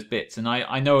seeing those bits, and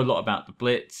I know a lot about the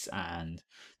Blitz and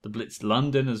the Blitz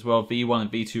London as well, V1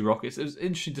 and V2 rockets. It was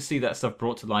interesting to see that stuff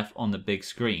brought to life on the big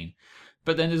screen.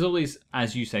 But then there's always,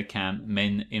 as you said, Cam,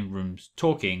 men in rooms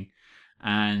talking,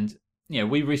 and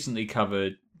we recently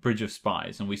covered Bridge of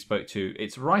Spies, and we spoke to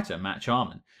its writer, Matt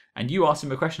Charman, and you asked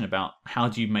him a question about how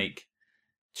do you make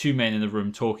two men in the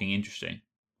room talking interesting,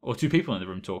 or two people in the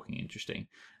room talking interesting,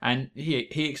 and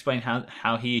he explained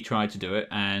how he tried to do it,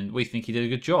 and we think he did a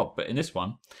good job. But in this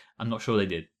one, I'm not sure they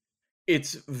did.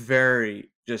 It's very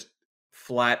just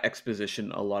flat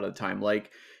exposition a lot of the time.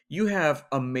 Like, you have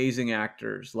amazing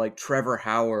actors like Trevor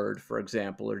Howard, for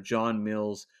example, or John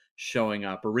Mills showing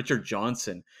up, or Richard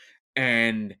Johnson,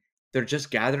 and they're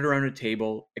just gathered around a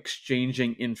table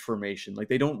exchanging information. Like,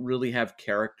 they don't really have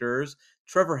characters.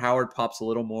 Trevor Howard pops a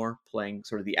little more, playing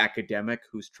sort of the academic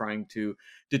who's trying to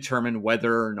determine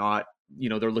whether or not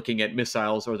they're looking at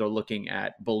missiles or they're looking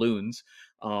at balloons.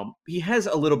 He has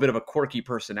a little bit of a quirky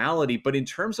personality, but in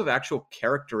terms of actual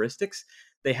characteristics,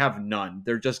 they have none.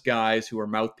 They're just guys who are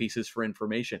mouthpieces for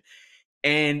information.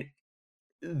 And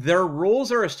their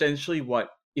roles are essentially what,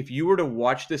 if you were to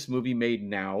watch this movie made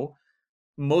now,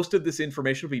 most of this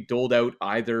information will be doled out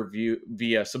either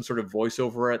via some sort of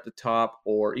voiceover at the top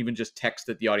or even just text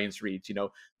that the audience reads.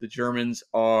 The Germans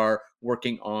are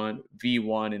working on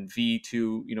V1 and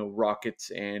V2,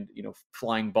 rockets and,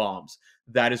 flying bombs.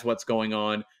 That is what's going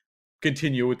on.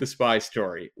 Continue with the spy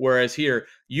story. Whereas here,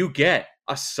 you get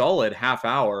a solid half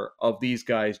hour of these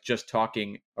guys just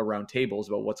talking around tables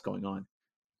about what's going on.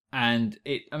 And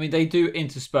I mean, they do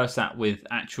intersperse that with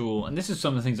actual, and this is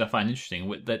some of the things I find interesting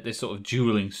with this sort of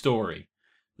dueling story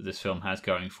that this film has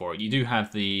going for it. You do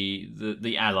have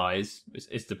the Allies,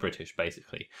 it's the British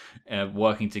basically,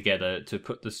 working together to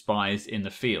put the spies in the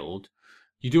field.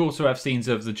 You do also have scenes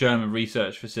of the German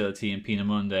research facility in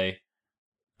Peenemünde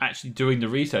actually doing the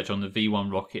research on the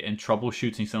V1 rocket and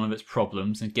troubleshooting some of its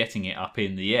problems and getting it up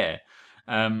in the air.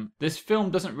 This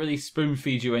film doesn't really spoon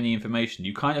feed you any information.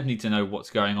 You kind of need to know what's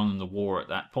going on in the war at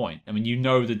that point. I mean,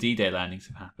 the D-Day landings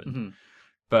have happened, Mm-hmm.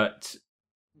 but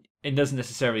it doesn't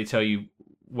necessarily tell you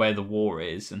where the war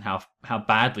is and how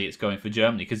badly it's going for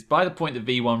Germany. Because by the point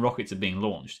the V1 rockets are being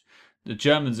launched, the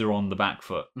Germans are on the back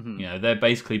foot. Mm-hmm. They're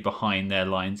basically behind their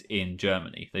lines in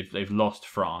Germany. They've lost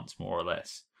France more or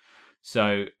less.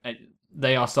 So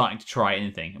they are starting to try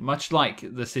anything, much like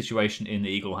the situation in The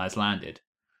Eagle Has Landed.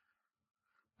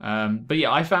 But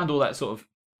yeah, I found all that sort of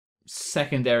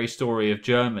secondary story of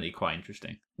Germany quite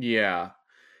interesting. Yeah.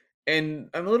 And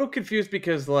I'm a little confused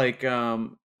because, like,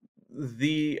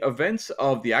 the events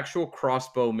of the actual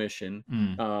crossbow mission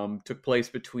Mm, took place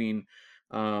between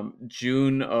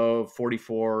June of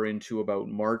 44 into about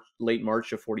late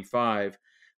March of 45.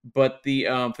 But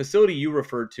the facility you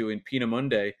referred to in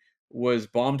Peenemünde was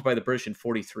bombed by the British in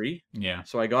 43. yeah.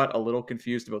 So I got a little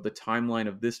confused about the timeline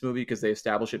of this movie because they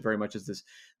establish it very much as this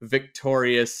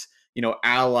victorious,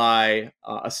 ally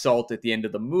assault at the end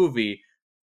of the movie.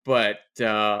 But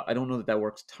I don't know that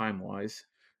works time wise.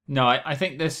 No, I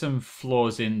think there's some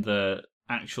flaws in the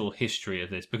actual history of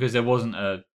this because there wasn't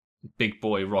a big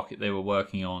boy rocket they were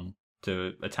working on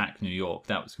to attack New York.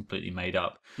 That was completely made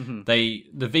up. Hmm. The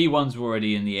V1s were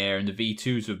already in the air and the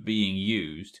V2s were being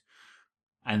used,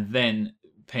 and then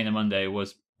Peenemünde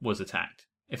was attacked.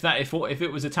 If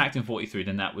it was attacked in 43,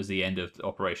 then that was the end of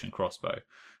Operation Crossbow.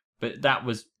 But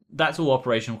that's all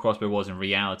Operation Crossbow was in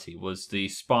reality, was the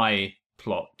spy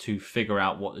plot to figure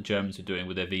out what the Germans were doing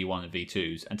with their V1 and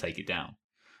V2s and take it down.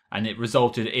 And it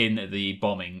resulted in the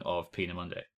bombing of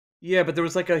Peenemünde. Yeah, but there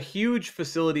was like a huge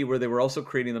facility where they were also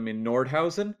creating them in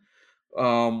Nordhausen,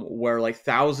 where like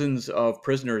thousands of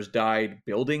prisoners died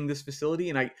building this facility,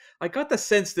 and I got the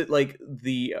sense that like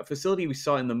the facility we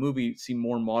saw in the movie seemed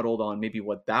more modeled on maybe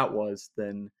what that was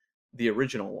than the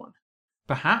original one.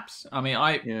 Perhaps. I mean,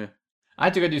 Yeah. I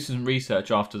had to go do some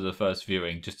research after the first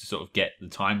viewing just to sort of get the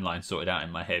timeline sorted out in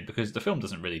my head because the film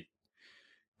doesn't really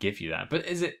give you that. But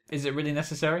is it really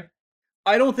necessary?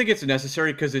 I don't think it's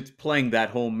necessary because it's playing that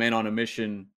whole men on a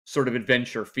mission sort of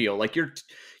adventure feel. Like you're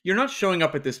not showing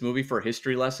up at this movie for a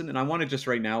history lesson. And I want to just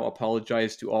right now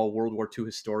apologize to all World War II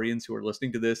historians who are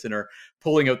listening to this and are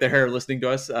pulling out their hair listening to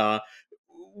us.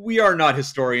 We are not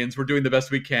historians. We're doing the best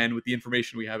we can with the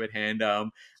information we have at hand.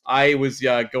 I was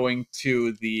going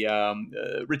to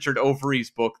the Richard Overy's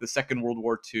book, The Second World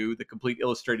War II, The Complete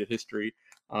Illustrated History.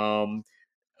 Um,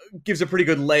 Gives a pretty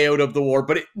good layout of the war,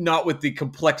 but not with the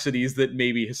complexities that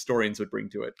maybe historians would bring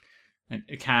to it. And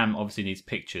Cam obviously needs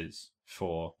pictures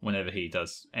for whenever he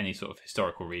does any sort of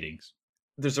historical readings.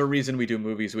 There's a reason we do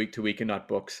movies week to week and not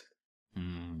books.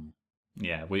 Mm.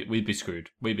 Yeah, we'd be screwed.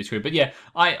 We'd be screwed. But yeah,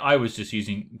 I was just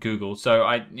using Google, so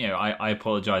I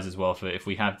apologize as well for if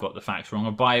we have got the facts wrong.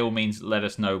 Or by all means, let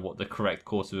us know what the correct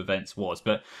course of events was.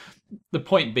 But the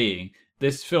point being,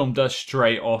 this film does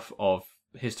stray off of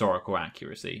historical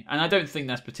accuracy, and I don't think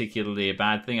that's particularly a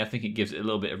bad thing. I think it gives it a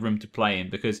little bit of room to play in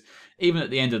because even at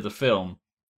the end of the film,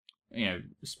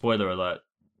 spoiler alert,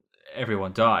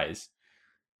 everyone dies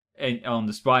on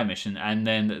the spy mission, and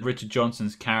then Richard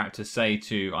Johnson's character say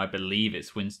to, I believe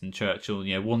it's Winston Churchill,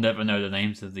 we'll never know the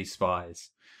names of these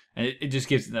spies, and it just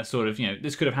gives it that sort of,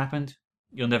 this could have happened,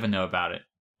 you'll never know about it,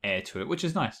 air to it, which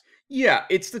is nice. Yeah,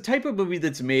 it's the type of movie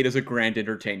that's made as a grand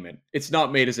entertainment. It's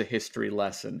not made as a history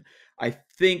lesson. I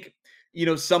think,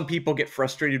 some people get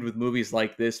frustrated with movies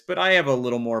like this, but I have a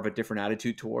little more of a different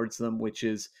attitude towards them, which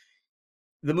is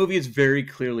the movie is very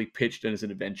clearly pitched as an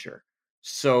adventure.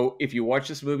 So if you watch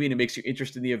this movie and it makes you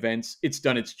interested in the events, it's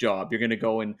done its job. You're going to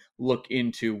go and look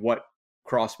into what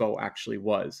Crossbow actually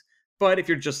was. But if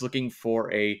you're just looking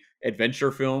for a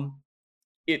adventure film,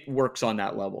 it works on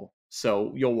that level.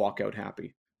 So you'll walk out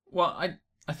happy. Well,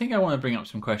 I think I want to bring up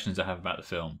some questions I have about the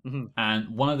film. Mhm. And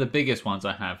one of the biggest ones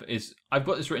I have is I've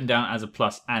got this written down as a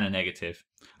plus and a negative.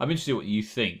 I'm interested in what you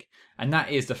think. And that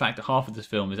is the fact that half of this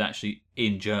film is actually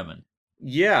in German.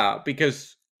 Yeah,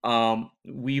 because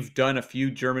we've done a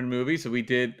few German movies. So we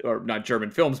did, or not German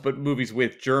films, but movies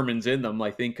with Germans in them.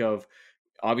 I think of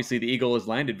obviously The Eagle Has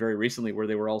Landed very recently, where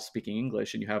they were all speaking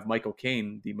English, and you have Michael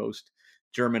Caine, the most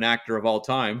German actor of all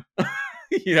time,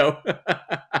 you know,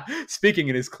 speaking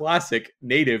in his classic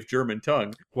native German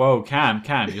tongue. Whoa, Cam,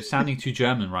 you're sounding too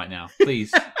German right now.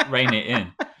 Please rein it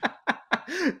in.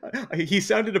 He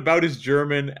sounded about as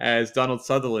German as Donald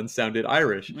Sutherland sounded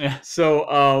Irish. Yeah.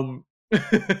 So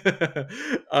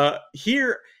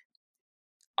here,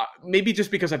 maybe just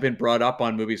because I've been brought up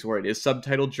on movies where it is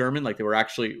subtitled German, like they were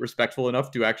actually respectful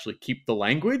enough to actually keep the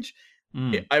language,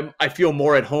 Mm. I feel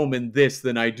more at home in this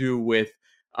than I do with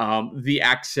the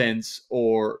accents,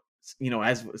 or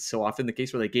as so often the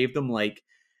case where they gave them like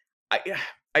I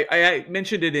I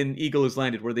mentioned it in Eagle Has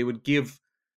Landed, where they would give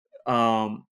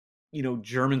um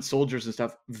German soldiers and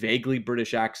stuff vaguely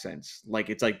British accents. Like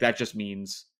it's like that just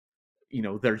means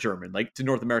they're German. Like to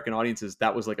North American audiences,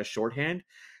 that was like a shorthand.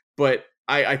 But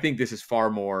I think this is far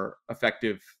more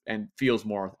effective and feels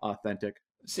more authentic.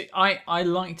 See, I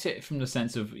liked it from the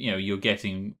sense of, you're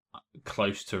getting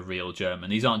close to real German.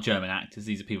 These aren't German actors.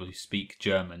 These are people who speak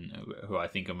German, who I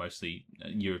think are mostly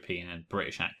European and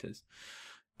British actors.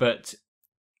 But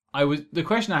the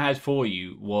question I had for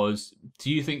you was, do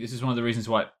you think this is one of the reasons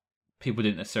why people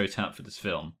didn't necessarily turn up for this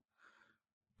film?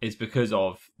 Is because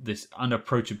of this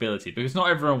unapproachability? Because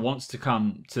not everyone wants to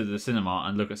come to the cinema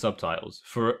and look at subtitles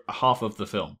for half of the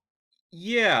film.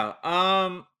 Yeah,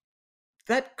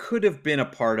 that could have been a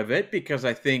part of it, because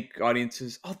I think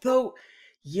audiences, although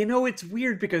it's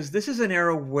weird because this is an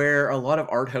era where a lot of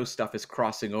art house stuff is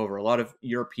crossing over. A lot of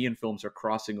European films are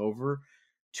crossing over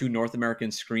to North American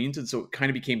screens, and so it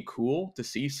kind of became cool to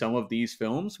see some of these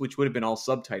films which would have been all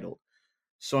subtitled.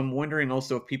 So I'm wondering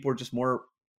also if people are just more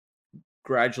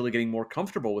gradually getting more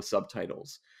comfortable with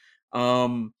subtitles.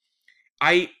 Um,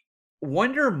 I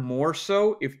wonder more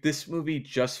so if this movie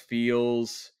just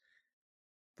feels,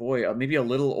 boy, maybe a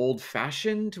little old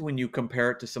fashioned when you compare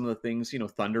it to some of the things,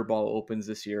 Thunderball opens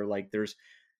this year. Like there's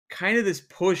kind of this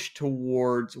push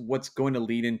towards what's going to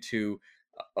lead into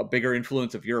a bigger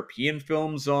influence of European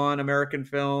films on American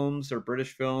films or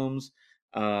British films.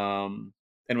 And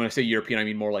when I say European, I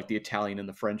mean more like the Italian and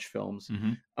the French films.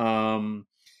 Mm-hmm.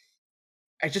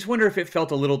 I just wonder if it felt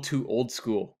a little too old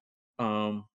school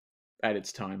at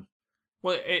its time.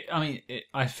 Well, I mean,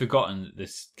 I've forgotten that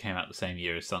this came out the same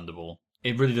year as Thunderball.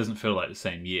 It really doesn't feel like the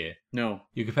same year. No.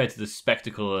 You compare to the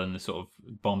spectacle and the sort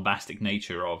of bombastic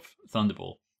nature of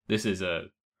Thunderball. This is a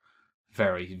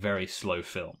very, very slow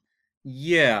film.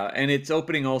 Yeah, and it's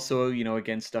opening also,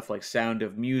 against stuff like Sound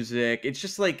of Music. It's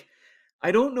just like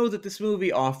I don't know that this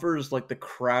movie offers like the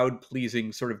crowd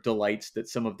pleasing sort of delights that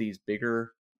some of these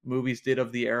bigger movies did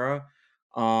of the era.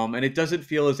 And it doesn't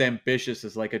feel as ambitious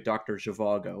as like a Dr.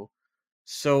 Zhivago.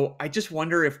 So I just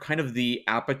wonder if kind of the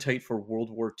appetite for World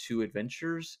War II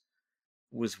adventures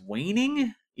was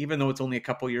waning, even though it's only a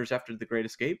couple years after The Great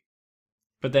Escape.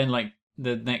 But then, like,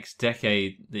 the next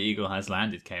decade, The Eagle Has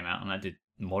Landed came out, and that did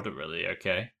moderately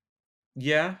okay.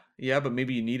 Yeah, yeah, but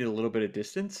maybe you needed a little bit of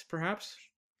distance, perhaps.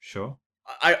 Sure.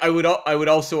 I would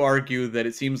also argue that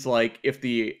it seems like if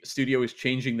the studio is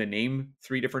changing the name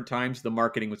 3 different times, the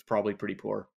marketing was probably pretty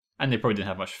poor. And they probably didn't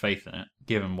have much faith in it,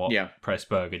 given what Yeah,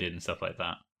 Pressburger did and stuff like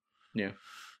that. yeah,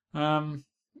 Um,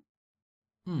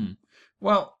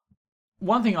 Well,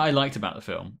 one thing I liked about the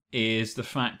film is the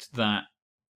fact that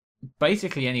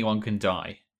basically anyone can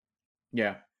die.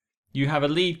 yeah. You have a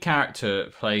lead character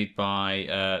played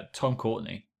by Tom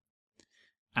Courtenay,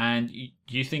 and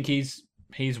you think he's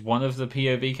one of the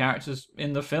POV characters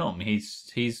in the film.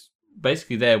 He's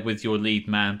basically there with your lead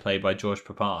man played by George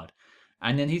Papard,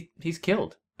 and then he's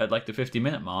killed at like the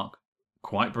 50-minute mark,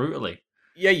 quite brutally.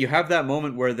 Yeah, you have that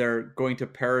moment where they're going to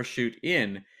parachute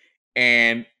in,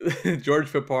 and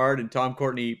George Papard and Tom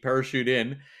Courtenay parachute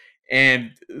in,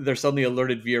 and they're suddenly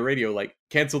alerted via radio, like,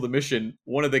 cancel the mission.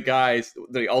 One of the guys,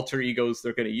 the alter egos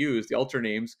they're going to use, the alter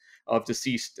names of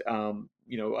deceased,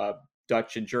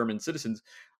 Dutch and German citizens,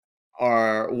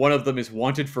 are one of them is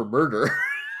wanted for murder.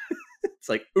 It's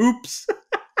like, oops.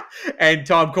 And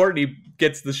Tom Courtenay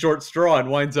gets the short straw and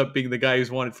winds up being the guy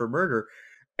who's wanted for murder.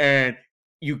 And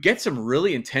you get some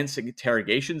really intense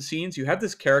interrogation scenes. You have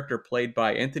this character played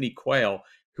by Anthony Quayle,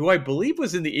 who I believe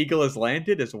was in The Eagle Has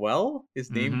Landed as well.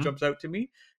 His name Mm-hmm. jumps out to me.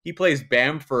 He plays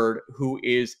Bamford, who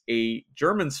is a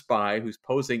German spy who's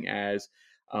posing as,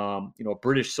 a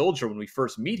British soldier when we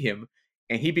first meet him,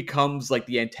 and he becomes like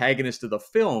the antagonist of the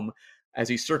film as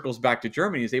he circles back to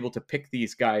Germany. He's able to pick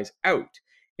these guys out,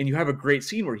 and you have a great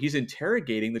scene where he's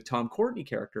interrogating the Tom Courtenay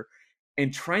character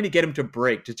and trying to get him to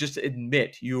break, to just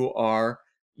admit you are,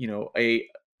 a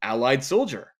allied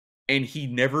soldier. And he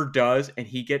never does, and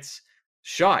he gets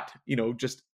shot,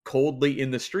 just coldly in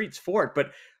the streets for it.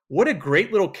 But what a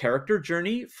great little character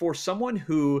journey for someone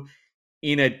who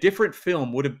in a different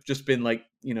film would have just been like,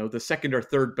 the second or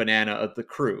third banana of the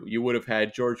crew. You would have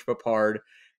had George Papard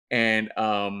and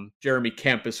Jeremy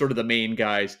Kemp as sort of the main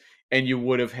guys, and you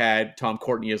would have had Tom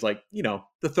Courtenay as like,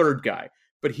 the third guy.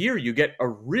 But here you get a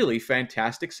really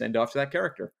fantastic send off to that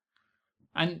character.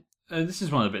 And this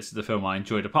is one of the bits of the film I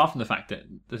enjoyed, apart from the fact that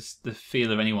the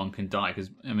feel of anyone can die, because,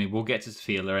 I mean, we'll get to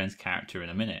Sophia Loren's character in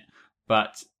a minute.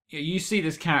 But you see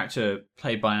this character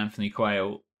played by Anthony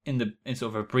Quayle in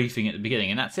sort of a briefing at the beginning,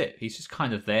 and that's it. He's just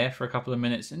kind of there for a couple of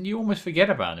minutes, and you almost forget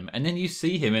about him. And then you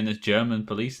see him in this German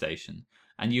police station,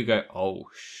 and you go, oh,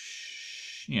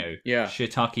 Yeah.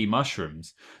 shiitake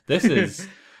mushrooms. This is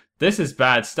this is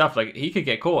bad stuff. Like, he could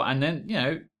get caught, and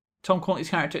then, Tom Courtenay's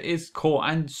character is caught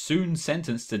and soon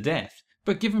sentenced to death,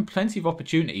 but given plenty of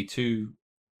opportunity you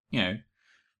know,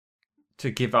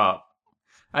 to give up.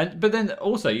 But then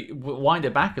also wind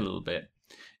it back a little bit.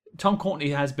 Tom Courtenay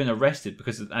has been arrested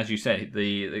because, as you said,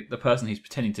 the person he's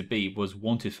pretending to be was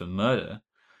wanted for murder.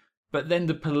 But then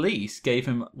the police gave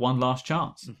him one last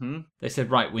chance. Mm-hmm. They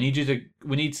said, "Right, we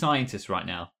need scientists right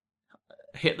now.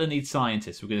 Hitler needs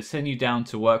scientists. We're going to send you down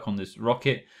to work on this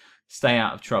rocket. Stay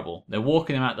out of trouble." They're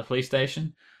walking him out the police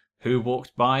station. Who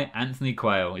walked by? Anthony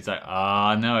Quayle. He's like,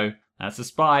 no, that's a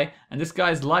spy. And this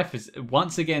guy's life is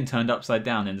once again turned upside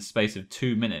down in the space of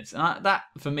 2 minutes. And that,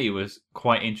 for me, was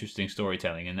quite interesting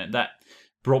storytelling. And that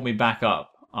brought me back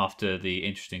up after the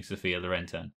interesting Sophia Loren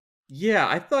turn. Yeah,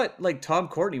 I thought like Tom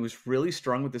Courtenay was really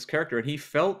strong with this character, and he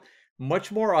felt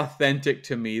much more authentic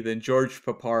to me than George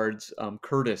Papard's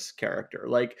Curtis character.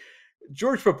 Like,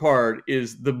 George Papard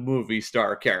is the movie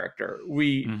star character.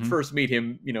 We Mm-hmm. first meet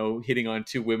him, hitting on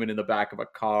 2 women in the back of a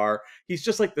car. He's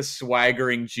just like the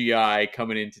swaggering GI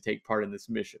coming in to take part in this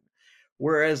mission.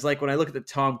 Whereas, like, when I look at the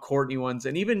Tom Courtenay ones,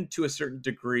 and even to a certain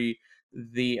degree,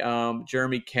 the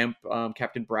Jeremy Kemp,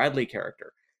 Captain Bradley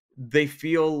character, they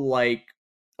feel like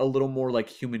a little more like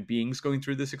human beings going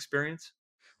through this experience.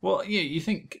 Well, yeah, you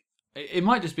think it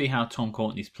might just be how Tom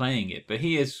Courtenay's playing it, but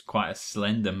he is quite a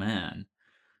slender man.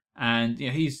 And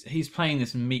he's playing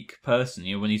this meek person.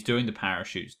 When he's doing the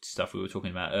parachute stuff we were talking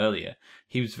about earlier,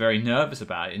 he was very nervous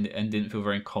about it and didn't feel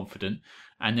very confident.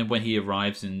 And then when he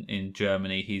arrives in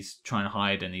Germany, he's trying to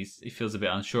hide, and he feels a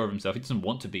bit unsure of himself. He doesn't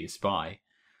want to be a spy,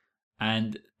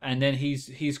 and then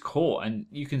he's caught, and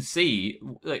you can see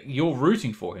like you're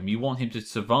rooting for him. You want him to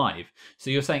survive, so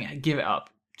you're saying, hey, give it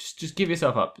up, just give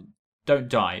yourself up, don't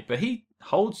die. But he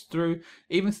holds through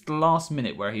even to the last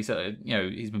minute, where he's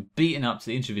he's been beaten up to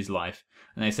the inch of his life,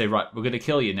 and they say, right, we're going to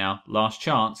kill you now, last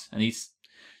chance, and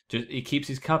he keeps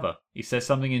his cover. He says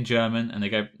something in German, and they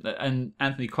go, and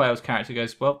Anthony Quayle's character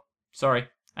goes, well, sorry,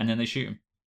 and then they shoot him.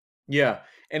 Yeah,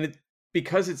 and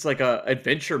because it's like a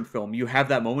adventure film, you have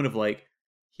that moment of like,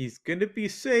 he's gonna be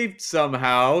saved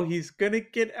somehow. He's gonna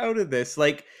get out of this.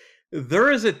 Like,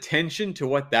 there is a tension to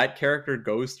what that character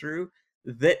goes through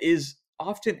that is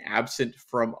often absent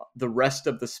from the rest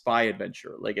of the spy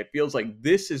adventure. Like, it feels like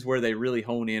this is where they really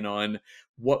hone in on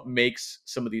what makes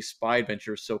some of these spy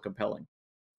adventures so compelling.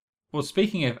 Well,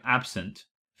 speaking of absent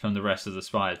from the rest of the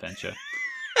spy adventure,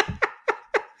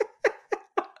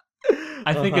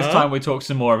 I think it's time we talk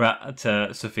some more about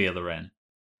Sophia Loren.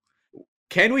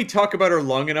 Can we talk about her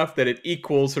long enough that it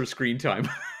equals her screen time?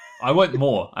 I want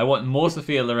more. I want more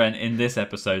Sophia Loren in this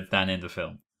episode than in the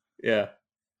film. Yeah.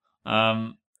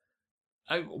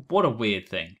 What a weird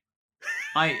thing.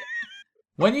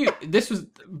 This was,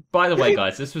 by the way,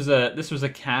 guys, this was a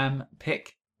Cam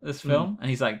pick, this film, and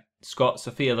he's like, Scott,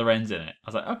 Sophia Loren's in it. I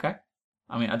was like, okay.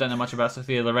 I mean, I don't know much about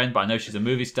Sophia Loren, but I know she's a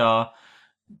movie star,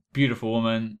 beautiful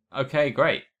woman. Okay,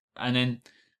 great. And then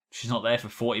she's not there for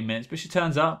 40 minutes, but she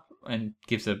turns up and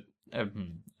gives a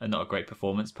not a great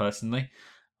performance, personally.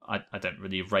 I don't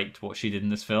really rate what she did in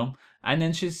this film. And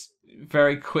then she's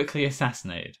very quickly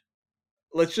assassinated.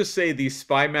 Let's just say the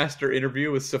Spy Master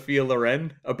interview with Sophia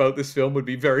Loren about this film would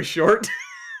be very short.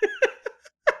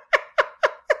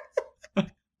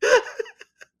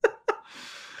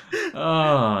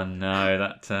 Oh no,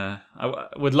 that I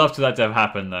would love for that to have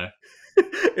happened though.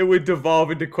 It would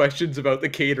devolve into questions about the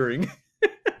catering.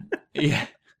 Yeah.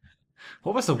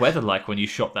 What was the weather like when you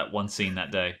shot that one scene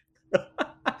that day?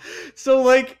 So,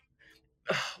 like,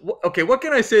 okay, what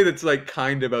can I say that's like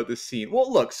kind about this scene?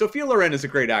 Well, look, Sophia Loren is a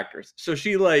great actress, so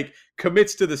she like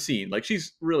commits to the scene. Like,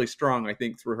 she's really strong, I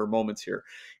think, through her moments here.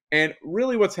 And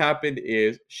really, what's happened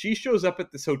is she shows up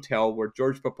at this hotel where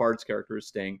George Papard's character is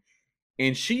staying,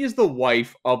 and she is the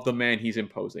wife of the man he's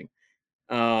imposing.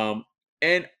 And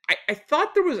I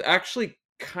thought there was actually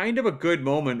kind of a good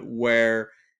moment where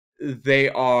they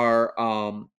are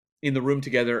in the room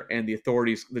together, and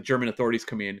the German authorities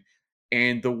come in,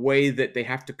 and the way that they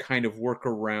have to kind of work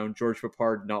around George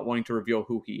Papard not wanting to reveal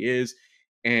who he is,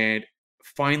 and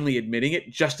finally admitting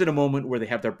it just in a moment where they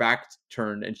have their backs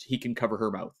turned and he can cover her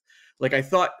mouth. Like, I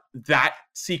thought that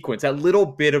sequence, that little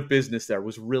bit of business there,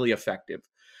 was really effective.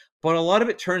 But a lot of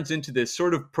it turns into this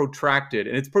sort of protracted,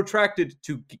 and it's protracted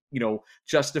to,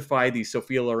 justify the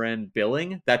Sophia Loren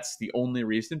billing. That's the only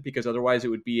reason, because otherwise it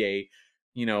would be a,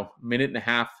 minute and a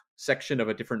half section of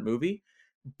a different movie.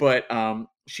 But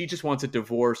she just wants a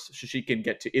divorce so she can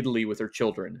get to Italy with her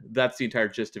children. That's the entire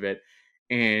gist of it.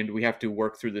 And we have to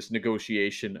work through this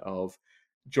negotiation of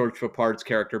George Papard's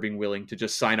character being willing to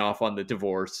just sign off on the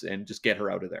divorce and just get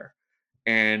her out of there.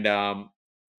 And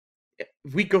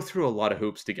we go through a lot of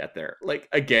hoops to get there. Like,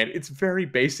 again, it's very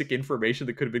basic information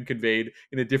that could have been conveyed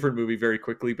in a different movie very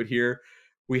quickly. But here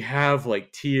we have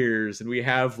like tears, and we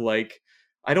have like,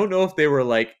 I don't know if they were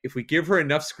like, if we give her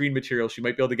enough screen material, she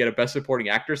might be able to get a Best Supporting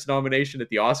Actress nomination at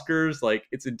the Oscars. Like,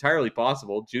 it's entirely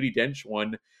possible. Judi Dench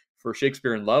won for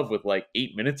Shakespeare in Love with like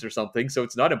 8 minutes or something, so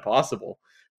it's not impossible.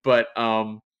 But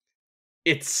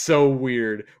it's so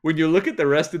weird when you look at the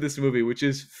rest of this movie, which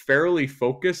is fairly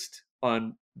focused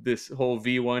on this whole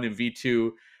V1 and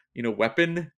V2,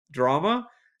 weapon drama.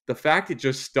 The fact it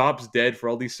just stops dead for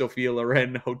all these Sophia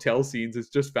Loren hotel scenes is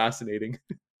just fascinating.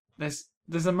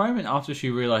 There's a moment after she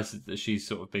realizes that she's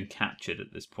sort of been captured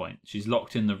at this point. She's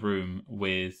locked in the room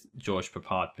with George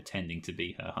Papard pretending to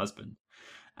be her husband.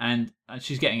 And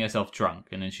she's getting herself drunk,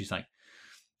 and then she's like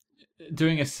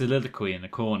doing a soliloquy in the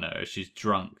corner as she's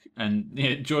drunk. And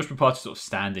George Papard's sort of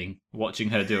standing, watching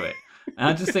her do it. And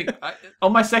I just think,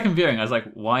 on my second viewing, I was like,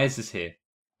 why is this here?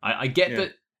 I get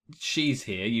that she's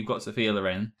here, you've got Sophia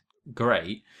Loren,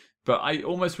 great, but I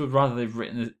almost would rather they've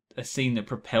written a scene that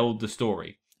propelled the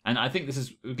story. And I think this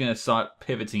is going to start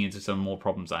pivoting into some more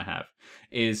problems I have,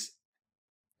 is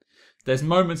there's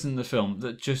moments in the film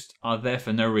that just are there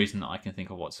for no reason that I can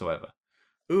think of whatsoever.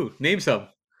 Ooh, name some.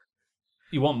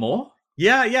 You want more?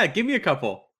 Yeah, give me a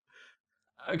couple.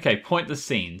 Okay, pointless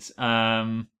scenes.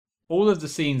 All of the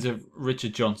scenes of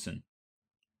Richard Johnson,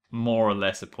 more or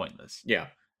less, are pointless. Yeah.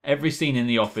 Every scene in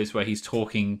The Office where he's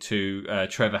talking to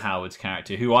Trevor Howard's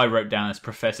character, who I wrote down as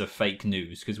Professor Fake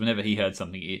News, because whenever he heard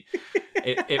something,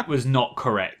 it was not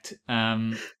correct.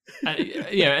 And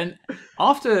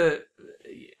after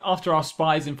our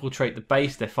spies infiltrate the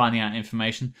base, they're finding out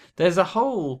information. There's a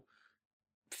whole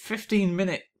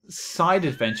 15-minute side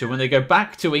adventure when they go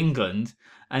back to England,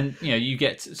 and you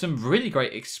get some really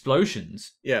great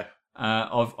explosions. Yeah.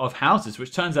 Of houses,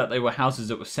 which turns out they were houses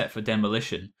that were set for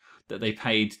demolition that they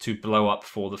paid to blow up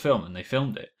for the film, and they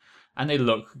filmed it, and they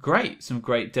look great. Some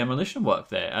great demolition work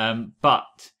there,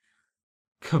 but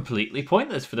completely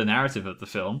pointless for the narrative of the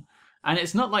film. And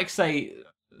it's not like, say,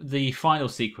 the final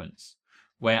sequence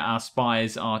where our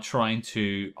spies are trying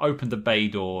to open the bay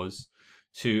doors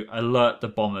to alert the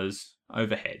bombers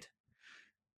overhead.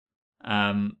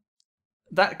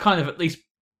 That kind of at least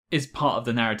is part of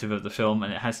the narrative of the film,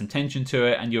 and it has some tension to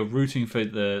it, and you're rooting for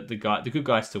the good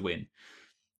guys to win.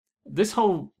 This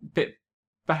whole bit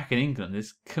back in England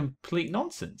is complete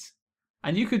nonsense,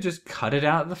 and you could just cut it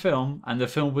out of the film, and the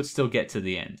film would still get to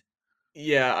the end.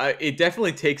 Yeah, it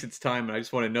definitely takes its time, and I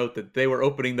just want to note that they were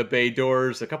opening the bay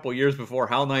doors a couple of years before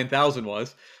HAL 9000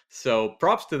 was, so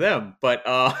props to them. But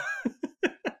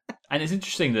and it's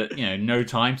interesting that No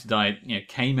Time to Die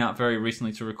came out very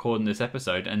recently to record in this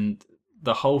episode, and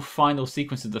the whole final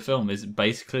sequence of the film is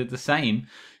basically the same.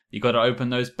 You got to open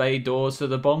those bay doors so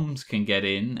the bombs can get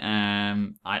in.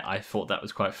 I thought that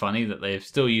was quite funny that they're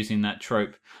still using that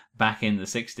trope back in the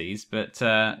 60s. But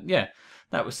yeah,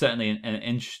 that was certainly an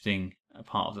interesting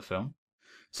part of the film.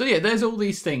 So yeah, there's all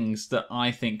these things that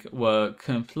I think were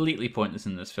completely pointless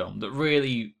in this film that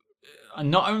really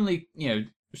not only,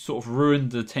 sort of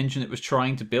ruined the tension it was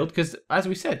trying to build, because as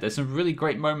we said, there's some really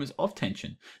great moments of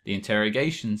tension. The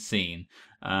interrogation scene,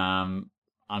 I'm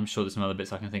sure there's some other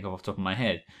bits I can think of off the top of my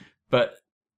head, but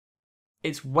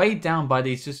it's weighed down by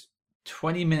these just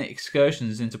 20-minute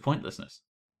excursions into pointlessness.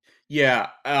 Yeah,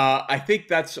 I think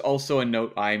that's also a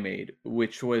note I made,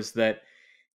 which was that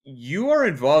you are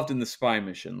involved in the spy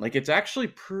mission. Like, it's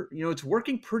actually, it's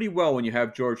working pretty well when you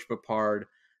have George Peppard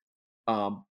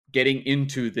getting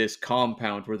into this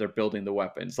compound where they're building the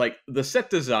weapons. Like, the set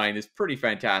design is pretty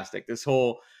fantastic. This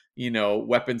whole,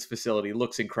 weapons facility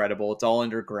looks incredible. It's all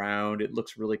underground. It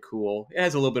looks really cool. It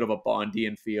has a little bit of a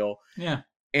Bondian feel. Yeah.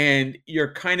 And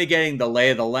you're kind of getting the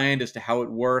lay of the land as to how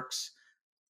it works.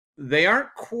 They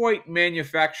aren't quite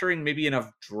manufacturing maybe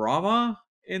enough drama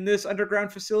in this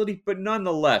underground facility, but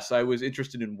nonetheless, I was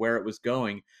interested in where it was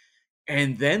going.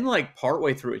 And then, like,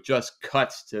 partway through, it just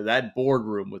cuts to that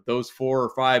boardroom with those 4 or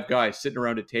 5 guys sitting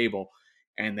around a table,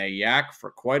 and they yak for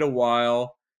quite a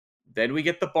while. Then we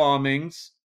get the bombings,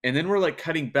 and then we're, like,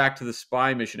 cutting back to the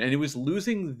spy mission, and it was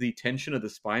losing the tension of the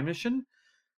spy mission.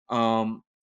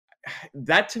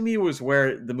 That, to me, was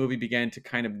where the movie began to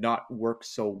kind of not work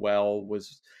so well.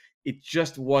 It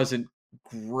just wasn't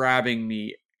grabbing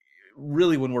me,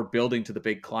 really, when we're building to the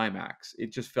big climax.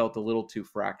 It just felt a little too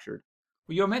fractured.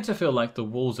 Well, you're meant to feel like the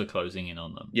walls are closing in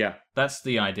on them. Yeah. That's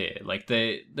the idea. Like,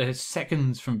 they're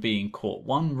seconds from being caught.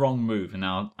 One wrong move and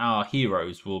our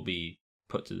heroes will be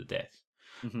put to the death.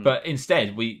 Mm-hmm. But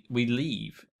instead, we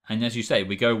leave. And as you say,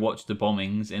 we go watch the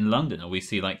bombings in London. Or we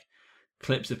see, like,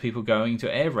 clips of people going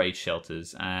to air raid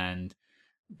shelters and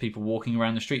people walking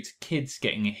around the streets, kids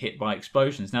getting hit by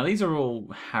explosions. Now, these are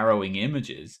all harrowing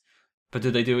images. But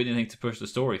did they do anything to push the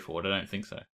story forward? I don't think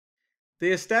so.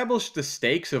 They established the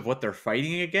stakes of what they're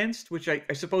fighting against, which I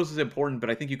suppose is important, but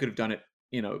I think you could have done it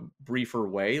in a briefer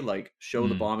way, like show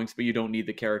the bombings, but you don't need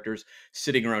the characters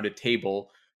sitting around a table,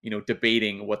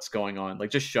 debating what's going on. Like,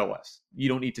 just show us. You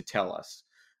don't need to tell us.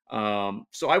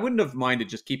 So I wouldn't have minded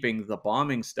just keeping the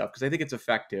bombing stuff, because I think it's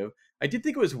effective. I did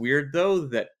think it was weird, though,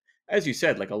 that, as you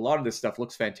said, like, a lot of this stuff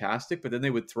looks fantastic, but then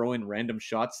they would throw in random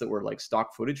shots that were, like,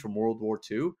 stock footage from World War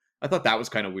II. I thought that was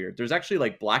kind of weird. There's actually,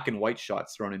 like, black and white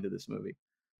shots thrown into this movie.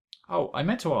 Oh, I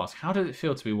meant to ask, how did it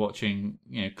feel to be watching,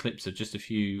 clips of just a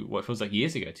few, what feels like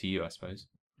years ago to you, I suppose?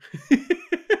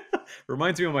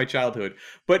 Reminds me of my childhood.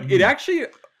 But it actually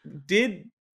did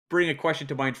bring a question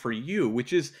to mind for you,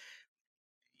 which is,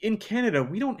 in Canada,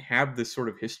 we don't have this sort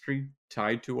of history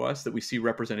tied to us that we see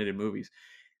represented in movies.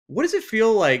 What does it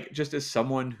feel like, just as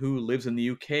someone who lives in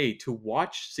the UK, to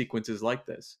watch sequences like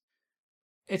this?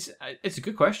 It's a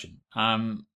good question.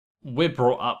 We're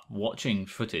brought up watching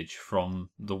footage from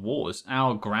the wars.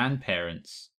 Our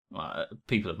grandparents,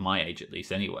 people of my age at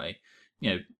least anyway,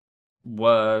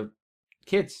 were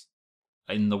kids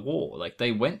in the war. Like,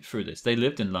 they went through this. They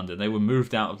lived in London. They were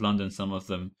moved out of London, some of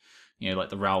them, like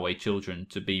the railway children,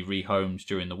 to be rehomed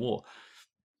during the war.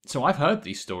 So I've heard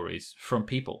these stories from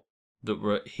people. that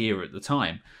were here at the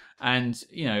time. And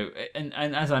and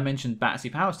as I mentioned, Battersea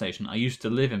Power Station, I used to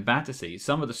live in Battersea.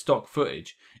 Some of the stock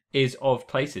footage is of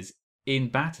places in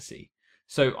Battersea.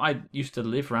 So I used to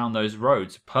live around those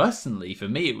roads. Personally, for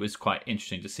me, it was quite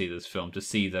interesting to see this film, to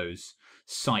see those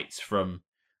sites from,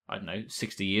 I don't know,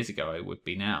 60 years ago, it would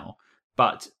be now.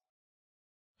 But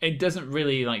it doesn't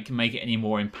really make it any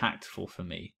more impactful for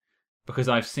me because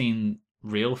I've seen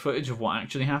real footage of what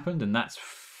actually happened, and that's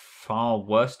far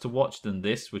worse to watch than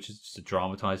this, which is just a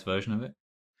dramatized version of it.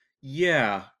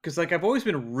 Yeah, because like I've always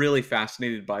been really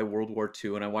fascinated by World War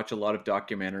II, and I watch a lot of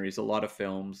documentaries, a lot of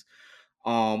films.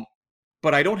 Um,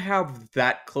 but I don't have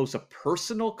that close a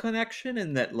personal connection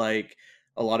in that like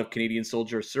a lot of Canadian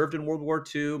soldiers served in World War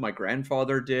II. My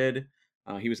grandfather did.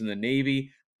 He was in the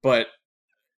Navy, but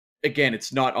again,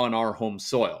 it's not on our home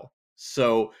soil.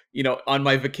 So, on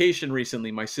my vacation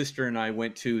recently, my sister and I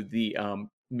went to the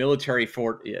military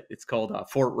fort. It's called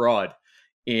Fort Rod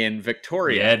in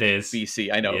Victoria, Yeah, it is. BC.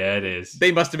 I know Yeah, it is.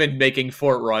 they must have been making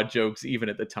Fort Rod jokes even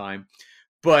at the time,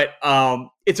 but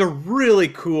it's a really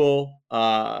cool,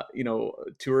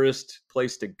 tourist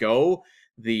place to go.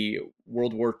 The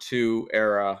World War II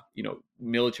era,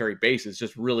 military base is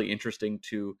just really interesting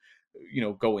to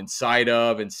go inside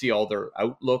of and see all their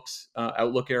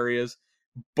outlook areas.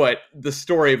 But the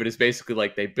story of it is basically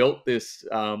like they built this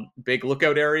big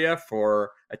lookout area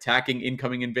for attacking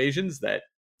incoming invasions that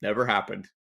never happened.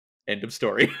 End of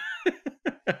story.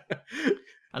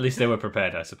 At least they were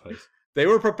prepared, I suppose. They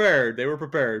were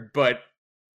prepared, but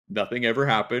nothing ever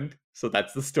happened. So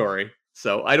that's the story.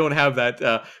 So I don't have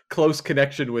that close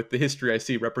connection with the history I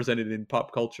see represented in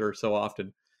pop culture so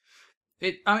often.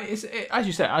 As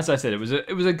you said, as I said, it was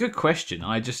a good question.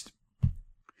 I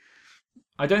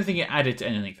don't think it added to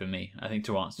anything for me. I think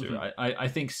to answer Mhm. it, I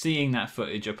think seeing that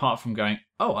footage, apart from going,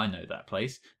 oh, I know that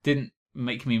place, didn't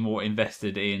make me more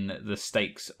invested in the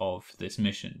stakes of this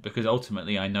mission because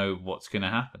ultimately I know what's going to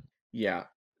happen. Yeah.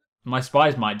 My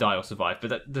spies might die or survive,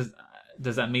 but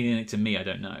does that mean anything to me? I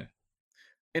don't know.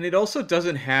 And it also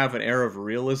doesn't have an air of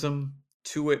realism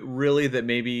to it, really, that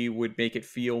maybe would make it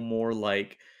feel more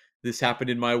like this happened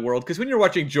in my world. Because when you're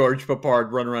watching George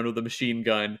Papard run around with a machine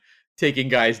gun taking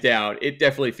guys down, it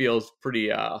definitely feels pretty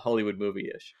Hollywood movie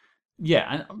ish.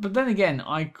 Yeah, but then again,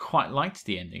 I quite liked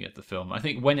the ending of the film. I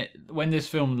think when this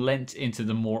film lent into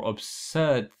the more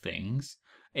absurd things,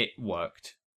 it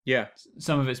worked. Yeah.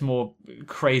 Some of its more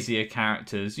crazier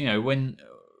characters,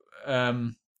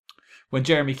 um, when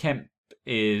Jeremy Kemp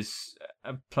is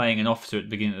playing an officer at the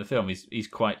beginning of the film, he's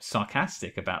quite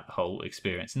sarcastic about the whole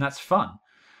experience, and that's fun.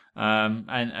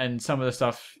 And some of the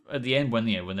stuff at the end when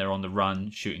they're on the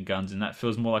run shooting guns, and that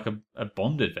feels more like a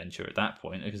Bond adventure at that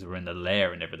point because we're in the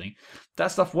lair and everything.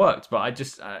 That stuff worked, but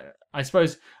I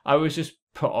suppose I was just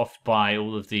put off by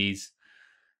all of these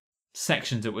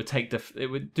sections that it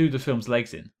would do the film's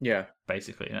legs in. Yeah.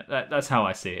 Basically, that's how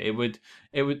I see it. It would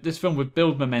this film would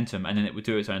build momentum and then it would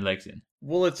do its own legs in.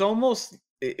 Well, it almost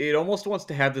wants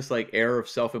to have this like air of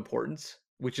self-importance,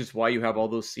 which is why you have all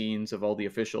those scenes of all the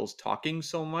officials talking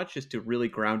so much, is to really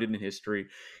ground it in history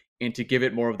and to give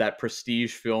it more of that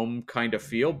prestige film kind of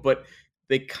feel. But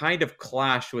they kind of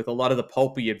clash with a lot of the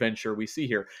pulpy adventure we see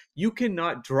here. You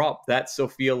cannot drop that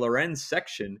Sophia Loren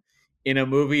section in a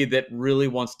movie that really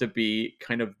wants to be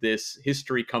kind of this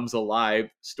history comes alive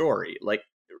story. Like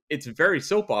it's very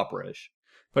soap opera-ish.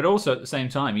 But also at the same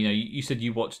time, you said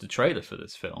you watched the trailer for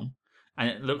this film, and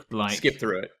it looked Skip like,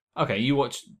 through it. okay, you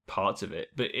watched parts of it,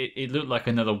 but it looked like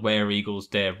another Where Eagles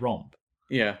Dare romp.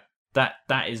 Yeah. That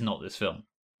is not this film.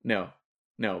 No.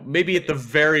 No. Maybe at the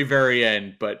very, very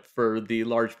end, but for the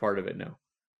large part of it, no.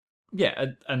 Yeah,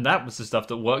 and that was the stuff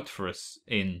that worked for us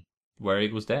in Where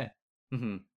Eagles Dare.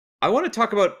 Hmm. I want to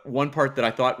talk about one part that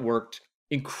I thought worked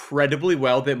incredibly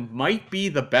well that might be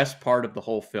the best part of the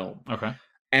whole film. Okay.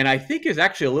 And I think is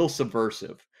actually a little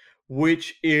subversive,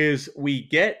 which is we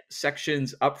get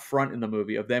sections up front in the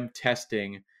movie of them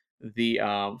testing the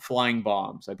flying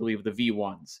bombs, I believe the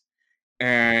V1s.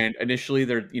 And initially,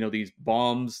 they're these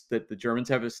bombs that the Germans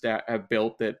have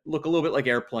built that look a little bit like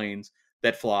airplanes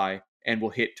that fly and will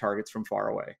hit targets from far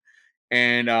away.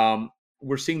 And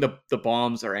we're seeing the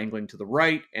bombs are angling to the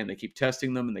right, and they keep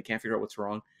testing them, and they can't figure out what's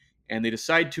wrong. And they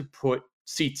decide to put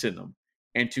seats in them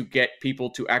and to get people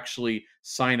to actually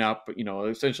sign up.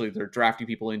 Essentially, they're drafting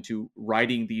people into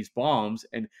riding these bombs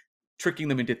and tricking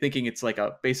them into thinking it's like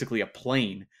basically a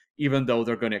plane, even though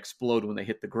they're going to explode when they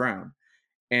hit the ground.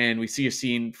 And we see a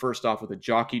scene first off with a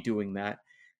jockey doing that.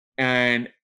 And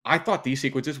I thought these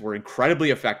sequences were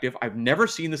incredibly effective. I've never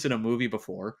seen this in a movie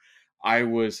before. I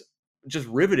was just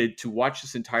riveted to watch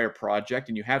this entire project,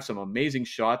 and you have some amazing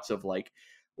shots of like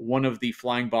one of the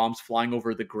flying bombs flying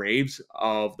over the graves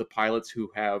of the pilots who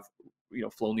have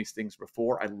flown these things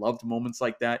before. I loved moments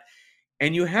like that.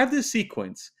 And you have this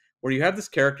sequence where you have this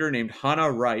character named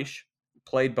Hannah Reich,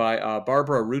 played by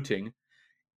Barbara Rooting,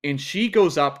 and she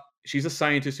goes up. She's a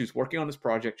scientist who's working on this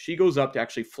project. She goes up to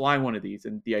actually fly one of these,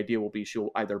 and the idea will be she'll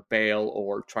either bail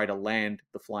or try to land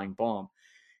the flying bomb.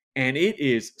 And it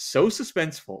is so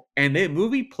suspenseful, and the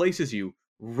movie places you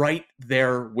right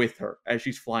there with her as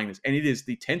she's flying this, and it is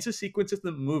the tensest sequence in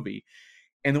the movie.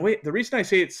 And the reason I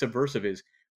say it's subversive is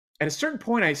at a certain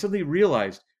point I suddenly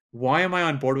realized, why am I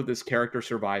on board with this character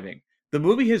surviving? The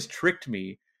movie has tricked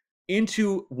me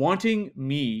into wanting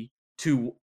me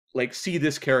to like see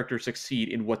this character succeed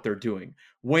in what they're doing,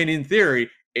 when in theory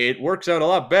it works out a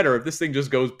lot better if this thing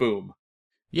just goes boom.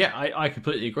 Yeah, I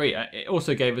completely agree. It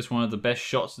also gave us one of the best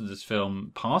shots of this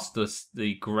film past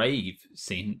the grave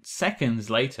scene. Seconds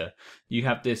later, you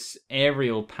have this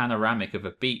aerial panoramic of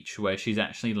a beach where she's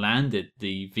actually landed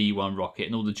the V1 rocket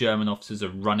and all the German officers are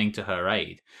running to her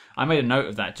aid. I made a note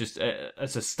of that just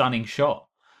as a stunning shot.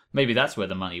 Maybe that's where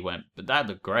the money went, but that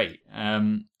looked great.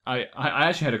 I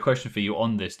actually had a question for you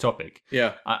on this topic.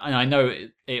 Yeah. I know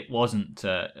it wasn't.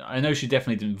 I know she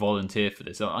definitely didn't volunteer for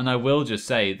this, and I will just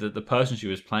say that the person she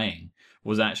was playing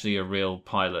was actually a real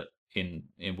pilot in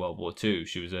World War II.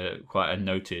 She was quite a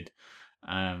noted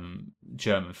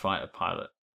German fighter pilot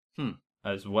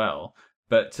as well.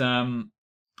 But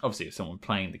obviously, it's someone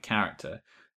playing the character.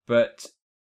 But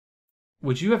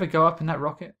would you ever go up in that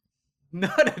rocket?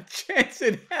 Not a chance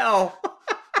in hell.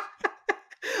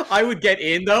 I would get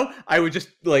in though. I would just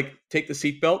like take the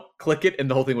seatbelt, click it, and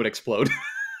the whole thing would explode.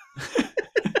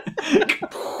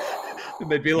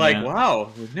 And they'd be like,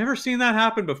 "Wow, we've never seen that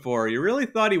happen before. You really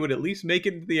thought he would at least make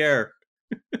it into the air?"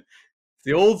 It's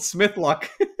the old Smith luck.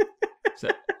 So,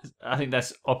 I think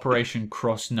that's Operation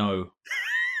Cross No.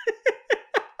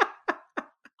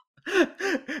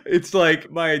 It's like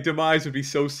my demise would be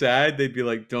so sad. They'd be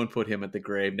like, "Don't put him at the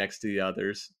grave next to the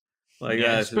others." Like,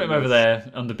 yeah, just put him over there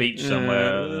on the beach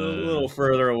somewhere, a little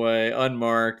further away,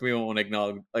 unmarked. We won't want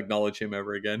to acknowledge him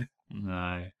ever again.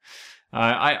 No,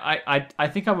 I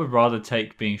think I would rather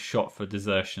take being shot for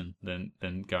desertion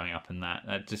than going up in that.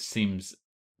 That just seems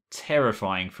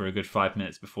terrifying for a good 5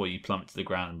 minutes before you plummet to the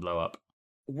ground and blow up.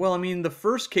 Well, I mean, the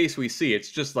first case we see,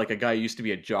 it's just like a guy who used to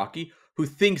be a jockey who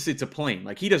thinks it's a plane.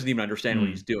 Like he doesn't even understand what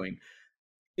he's doing.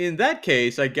 In that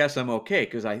case, I guess I'm okay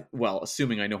because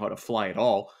assuming I know how to fly at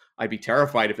all. I'd be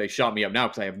terrified if they shot me up now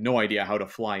because I have no idea how to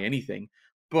fly anything.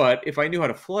 But if I knew how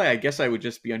to fly, I guess I would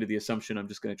just be under the assumption I'm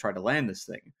just going to try to land this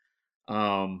thing.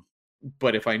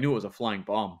 But if I knew it was a flying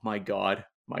bomb, my God.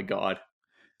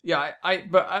 Yeah,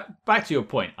 but back to your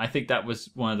point, I think that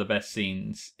was one of the best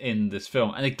scenes in this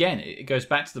film. And again, it goes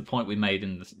back to the point we made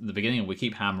in the beginning, and we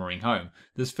keep hammering home.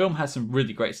 This film has some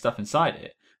really great stuff inside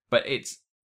it, but it's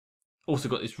also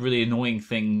got this really annoying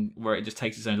thing where it just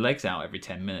takes its own legs out every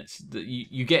 10 minutes. That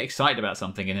you get excited about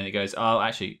something and then it goes, oh,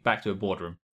 actually, back to a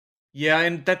boardroom. Yeah,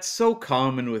 and that's so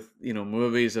common with,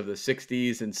 movies of the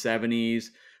 60s and 70s.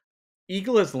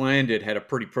 Eagle Has Landed had a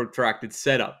pretty protracted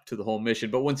setup to the whole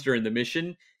mission, but once you're in the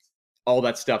mission, all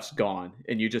that stuff's gone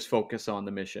and you just focus on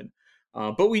the mission.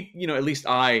 But we, at least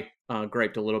I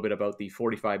griped a little bit about the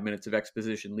 45 minutes of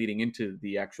exposition leading into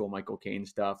the actual Michael Caine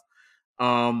stuff.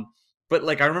 But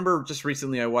like I remember just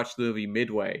recently I watched the movie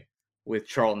Midway with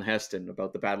Charlton Heston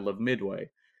about the Battle of Midway.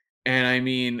 And I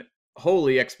mean,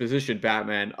 holy exposition,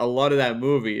 Batman. A lot of that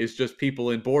movie is just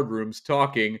people in boardrooms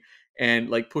talking and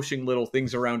like pushing little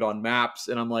things around on maps.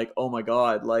 And I'm like, oh my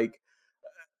God, like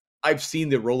I've seen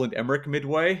the Roland Emmerich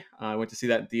Midway. I went to see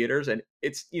that in theaters and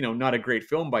it's, not a great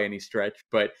film by any stretch,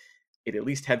 but it at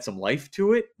least had some life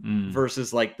to it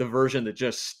versus like the version that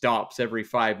just stops every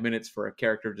 5 minutes for a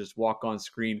character to just walk on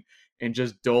screen and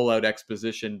just dole out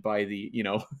exposition by the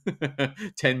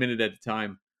 10 minute at a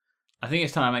time. I think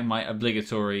it's time I make my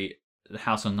obligatory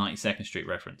House on 92nd Street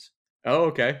reference. Oh,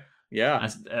 okay. Yeah.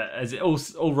 As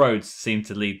all roads seem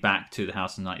to lead back to the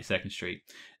House on 92nd Street.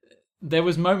 There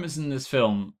was moments in this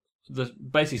film,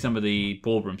 basically some of the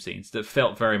ballroom scenes, that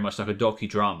felt very much like a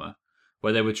docudrama,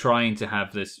 where they were trying to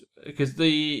have this, because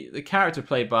the character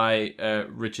played by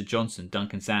Richard Johnson,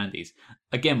 Duncan Sandys,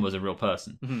 again was a real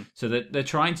person. Mm-hmm. So they're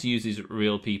trying to use these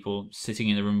real people sitting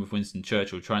in the room with Winston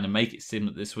Churchill, trying to make it seem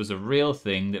that this was a real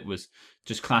thing that was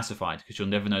just classified, because you'll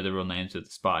never know the real names of the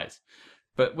spies.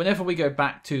 But whenever we go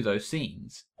back to those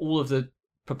scenes, all of the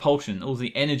propulsion, all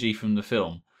the energy from the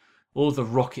film, all the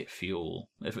rocket fuel,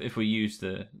 if we use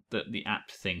the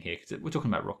apt thing here, because we're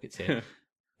talking about rockets here,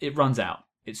 it runs out.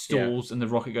 It stalls and the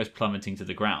rocket goes plummeting to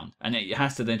the ground, and it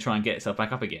has to then try and get itself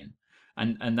back up again.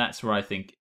 And that's where I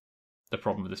think the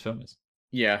problem with this film is.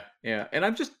 Yeah, yeah. And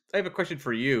I have a question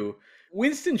for you.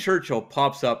 Winston Churchill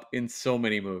pops up in so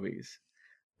many movies.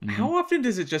 Hmm. How often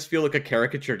does it just feel like a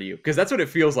caricature to you? Because that's what it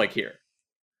feels like here.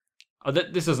 Oh,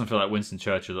 this doesn't feel like Winston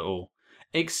Churchill at all,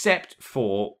 except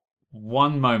for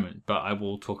one moment. But I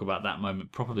will talk about that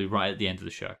moment probably right at the end of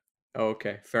the show.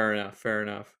 Okay, fair enough, fair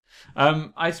enough.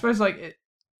 I suppose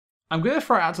I'm gonna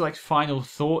throw it out to like final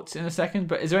thoughts in a second.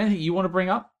 But is there anything you want to bring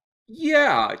up?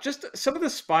 Yeah, just some of the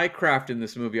spycraft in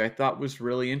this movie I thought was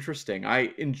really interesting.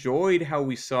 I enjoyed how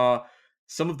we saw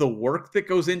some of the work that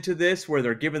goes into this, where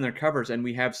they're given their covers, and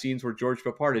we have scenes where George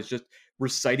Papard is just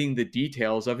reciting the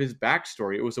details of his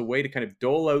backstory. It was a way to kind of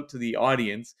dole out to the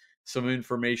audience some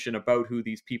information about who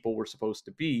these people were supposed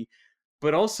to be,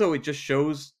 but also it just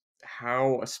shows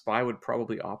how a spy would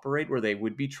probably operate, where they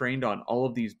would be trained on all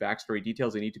of these backstory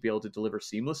details they need to be able to deliver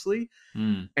seamlessly.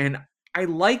 Hmm. And I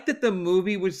like that the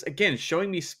movie was, again,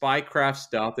 showing me spycraft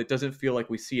stuff that doesn't feel like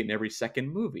we see in every second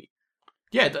movie.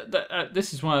 Yeah,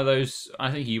 this is one of those.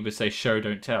 I think you would say show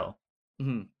don't tell.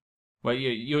 Mhm. Well,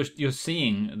 you're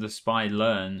seeing the spy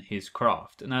learn his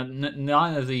craft. Now,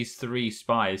 none of these three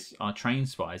spies are trained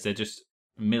spies. They're just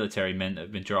military men that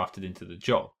have been drafted into the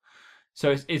job.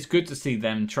 So it's good to see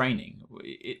them training.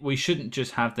 We shouldn't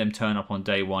just have them turn up on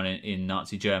day one in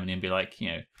Nazi Germany and be like,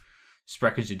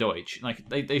 sprechen Sie Deutsch. Like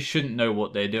they shouldn't know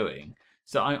what they're doing.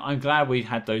 So I'm glad we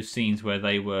had those scenes where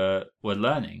they were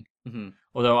learning. Mhm.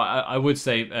 Although I would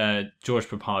say George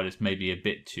Papard is maybe a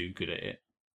bit too good at it.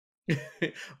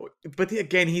 But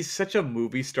again, he's such a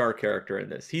movie star character in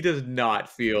this. He does not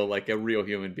feel like a real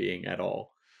human being at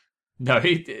all. No,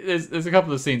 there's a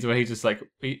couple of scenes where he's just like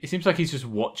it seems like he's just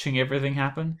watching everything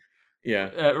happen. Yeah.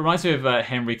 It reminds me of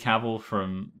Henry Cavill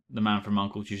from The Man from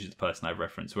U.N.C.L.E., usually the person I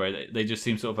reference, where they just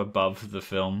seem sort of above the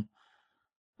film.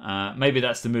 Maybe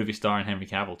that's the movie star in Henry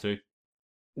Cavill too.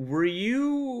 Were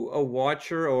you a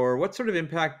watcher, or what sort of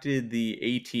impact did the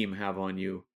A Team have on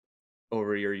you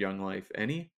over your young life?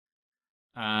 Any?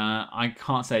 I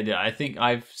can't say that. I think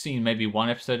I've seen maybe one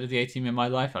episode of The A-Team in my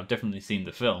life. I've definitely seen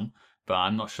the film, but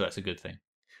I'm not sure that's a good thing.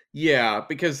 Yeah,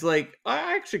 because like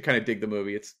I actually kind of dig the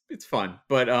movie. It's fun,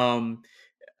 but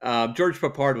George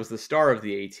Papard was the star of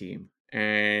the A Team,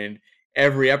 and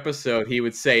every episode he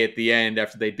would say at the end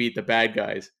after they beat the bad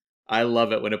guys, "I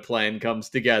love it when a plan comes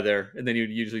together." And then he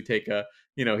would usually take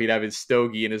he'd have his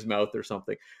stogie in his mouth or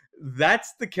something.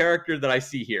 That's the character that I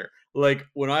see here. Like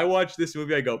when I watch this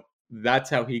movie, I go, "That's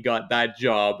how he got that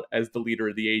job as the leader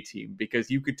of the A Team,"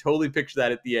 because you could totally picture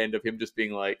that at the end of him just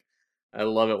being like, "I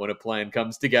love it when a plan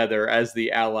comes together," as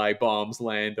the Ally bombs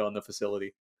land on the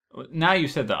facility. Now you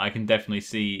said that, I can definitely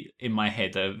see in my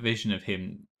head a vision of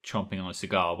him chomping on a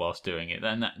cigar whilst doing it,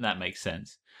 and that makes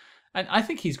sense. And I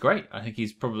think he's great. I think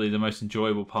he's probably the most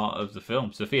enjoyable part of the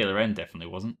film. Sophia Loren definitely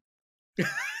wasn't.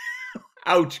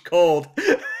 Ouch, cold.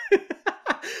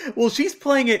 Well, she's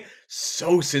playing it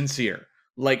so sincere.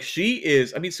 Like she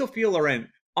is, I mean, Sophia Loren,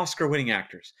 Oscar winning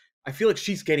actors. I feel like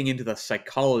she's getting into the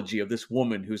psychology of this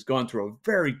woman who's gone through a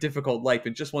very difficult life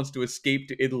and just wants to escape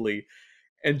to Italy.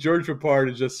 And George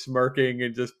Papard is just smirking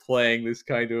and just playing this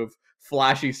kind of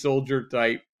flashy soldier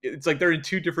type. It's like they're in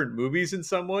two different movies in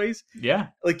some ways. Yeah.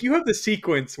 Like you have the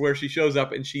sequence where she shows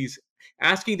up and she's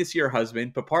asking to see her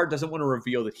husband. Papard doesn't want to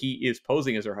reveal that he is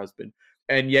posing as her husband,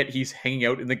 and yet he's hanging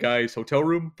out in the guy's hotel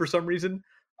room for some reason.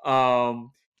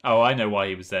 Um, Oh, I know why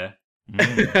he was there.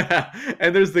 Mm.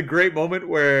 and there's the great moment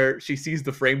where she sees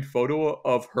the framed photo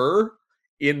of her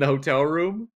in the hotel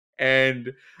room,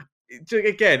 and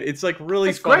again, it's like really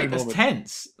That's funny great. That's moments.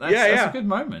 tense. Yeah, That's a yeah. good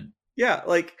moment. Yeah,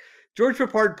 like George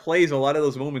Papard plays a lot of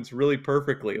those moments really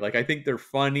perfectly. Like I think they're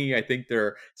funny, I think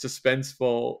they're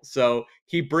suspenseful. So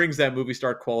he brings that movie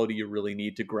star quality you really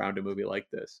need to ground a movie like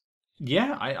this.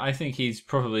 Yeah, I think he's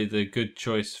probably the good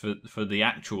choice for the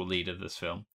actual lead of this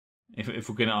film. If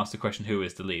we're going to ask the question who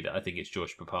is the lead, I think it's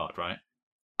George Papard, right?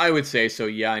 I would say so,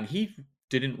 yeah. And he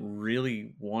didn't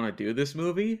really want to do this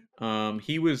movie.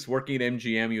 He was working at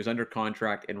MGM. He was under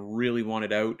contract and really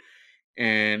wanted out.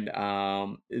 And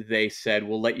they said,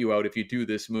 "We'll let you out if you do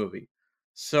this movie."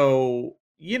 So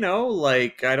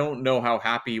like I don't know how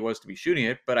happy he was to be shooting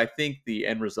it, but I think the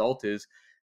end result is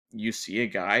you see a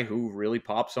guy who really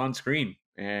pops on screen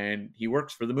and he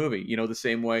works for the movie, the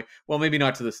same way. Well, maybe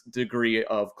not to the degree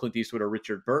of Clint Eastwood or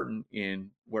Richard Burton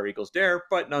in Where Eagles Dare,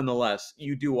 but nonetheless,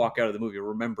 you do walk out of the movie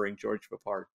remembering George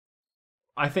Papard.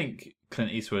 I think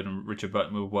Clint Eastwood and Richard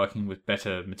Burton were working with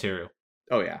better material.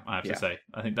 Oh, yeah. I have to Yeah. say,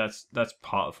 I think that's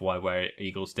part of why Where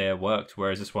Eagles Dare worked,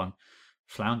 whereas this one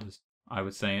flounders. I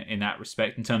would say in that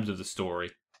respect, in terms of the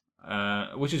story,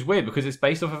 which is weird because it's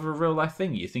based off of a real life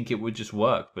thing. You think it would just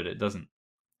work, but it doesn't.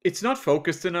 It's not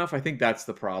focused enough. I think that's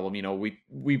the problem.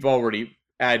 We've already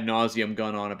ad nauseum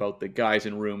gone on about the guys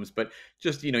in rooms, but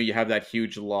just, you have that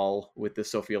huge lull with the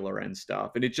Sophia Loren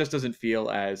stuff, and it just doesn't feel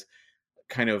as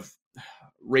kind of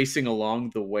racing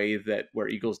along the way that Where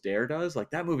Eagles Dare does.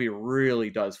 Like, that movie really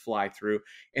does fly through,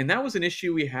 and that was an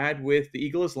issue we had with The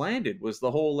Eagle Has Landed, was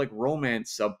the whole like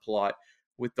romance subplot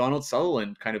with Donald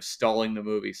Sutherland kind of stalling the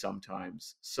movie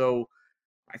sometimes. So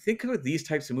I think with these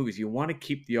types of movies, you want to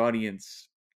keep the audience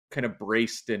kind of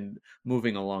braced and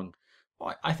moving along.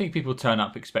 Well, I think people turn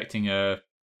up expecting a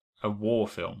war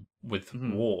film with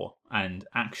Hmm. war and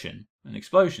action and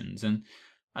explosions, and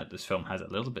this film has a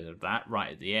little bit of that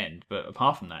right at the end. But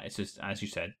apart from that, it's just, as you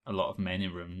said, a lot of men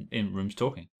in rooms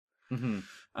talking. Hmm.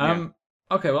 Yeah, Um,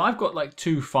 okay, well, I've got like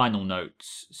two final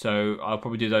notes, so I'll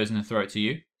probably do those and then throw it to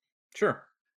you. sure.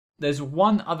 There's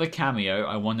one other cameo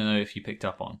I want to know if you picked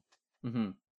up on. Hmm.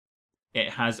 It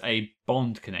has a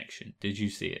Bond connection. Did you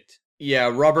see it?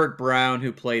 Yeah, Robert Brown,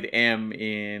 who played M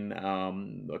in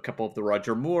a couple of the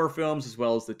Roger Moore films, as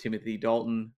well as the Timothy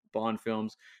Dalton Bond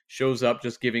films, shows up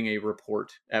just giving a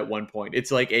report at one point.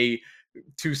 It's like a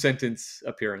 2 sentence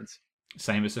appearance.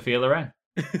 Same as Sophia Loren.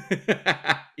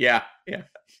 Yeah, yeah,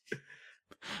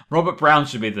 Robert Brown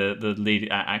should be the lead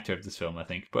actor of this film, I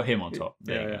think. Put him on top.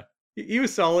 There yeah, you yeah. go. He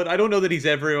was solid. I don't know that he's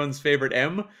everyone's favorite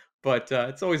M, but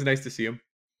it's always nice to see him.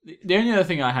 The only other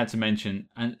thing I had to mention,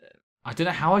 and I don't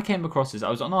know how I came across this, I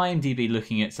was on IMDb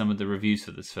looking at some of the reviews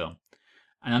for this film.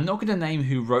 And I'm not going to name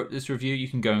who wrote this review, you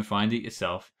can go and find it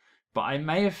yourself. But I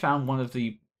may have found one of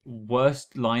the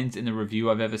worst lines in a review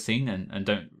I've ever seen. And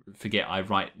don't forget, I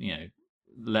write,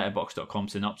 letterbox.com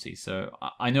synopses. So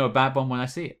I know a bad one when I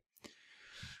see it.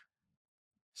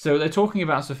 So they're talking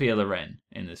about Sophia Loren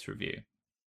in this review.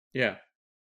 Yeah.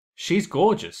 She's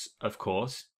gorgeous, of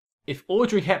course. If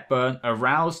Audrey Hepburn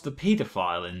aroused the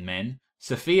paedophile in men,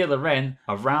 Sophia Loren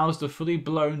aroused a fully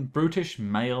blown, brutish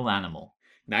male animal.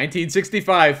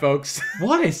 1965, folks.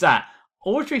 What is that?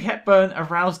 Audrey Hepburn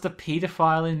aroused the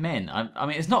paedophile in men. I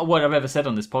mean, it's not a word I've ever said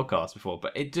on this podcast before,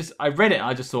 but I read it and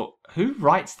I just thought, who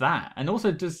writes that? And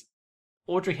also, does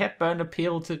Audrey Hepburn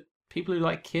appeal to people who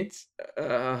like kids?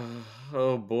 Uh,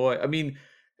 oh boy. I mean,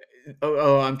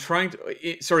 I'm trying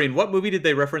to. Sorry, in what movie did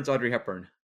they reference Audrey Hepburn?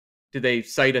 Did they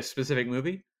cite a specific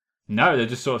movie? No, they're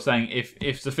just sort of saying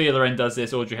if Sophia Loren does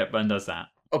this, Audrey Hepburn does that.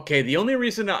 Okay, the only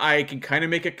reason I can kind of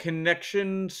make a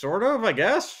connection, sort of, I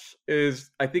guess,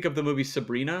 is I think of the movie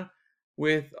Sabrina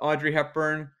with Audrey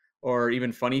Hepburn, or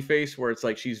even Funny Face, where it's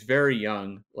like she's very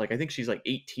young. Like, I think she's like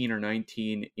 18 or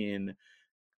 19 in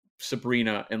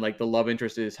Sabrina, and like the love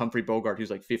interest is Humphrey Bogart,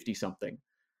 who's like 50 something.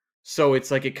 So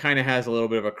it's like it kind of has a little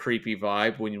bit of a creepy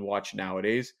vibe when you watch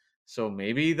nowadays. So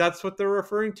maybe that's what they're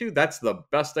referring to. That's the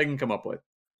best I can come up with.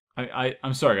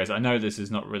 I'm sorry, guys. I know this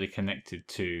is not really connected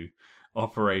to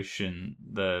Operation,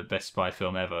 the best spy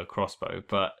film ever, Crossbow,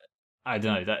 but I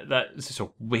don't know. That's just a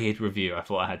weird review. I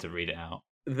thought I had to read it out.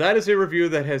 That is a review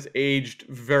that has aged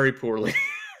very poorly.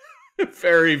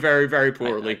 Very, very, very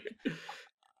poorly.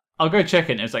 I'll go check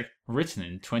it. It's like written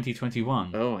in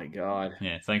 2021. Oh my god.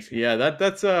 Yeah, thanks. Yeah,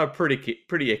 that's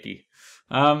pretty icky.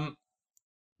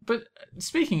 But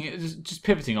speaking, just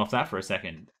pivoting off that for a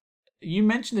second, you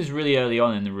mentioned this really early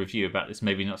on in the review about this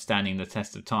maybe not standing the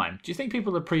test of time. Do you think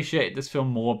people appreciated this film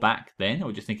more back then,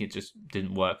 or do you think it just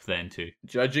didn't work then too?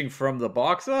 Judging from the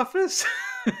box office,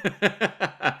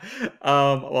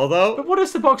 although, but what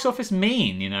does the box office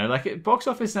mean? Like box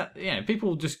office,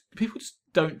 people just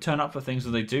don't turn up for things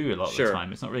that they do a lot of the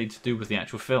time. It's not really to do with the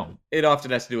actual film. It often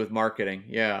has to do with marketing,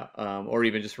 yeah, or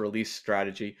even just release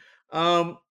strategy.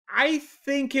 I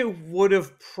think it would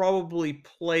have probably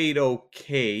played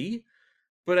okay,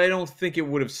 but I don't think it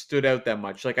would have stood out that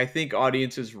much. Like, I think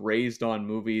audiences raised on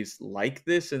movies like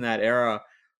this in that era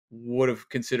would have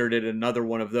considered it another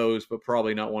one of those, but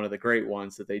probably not one of the great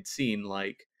ones that they'd seen,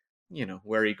 like,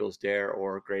 Where Eagles Dare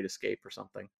or Great Escape or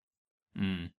something.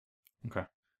 Okay.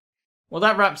 Well,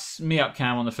 that wraps me up,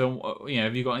 Cam, on the film.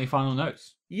 Have you got any final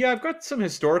notes? Yeah, I've got some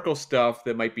historical stuff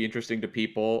that might be interesting to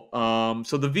people.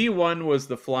 So the V1 was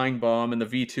the flying bomb, and the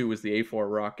V2 was the A4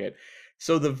 rocket.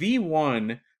 So the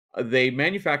V1, they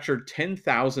manufactured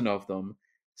 10,000 of them.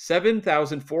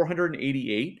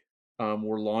 7,488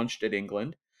 were launched at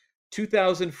England.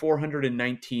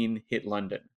 2,419 hit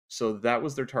London. So that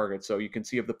was their target. So you can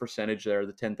see of the percentage there,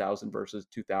 the 10,000 versus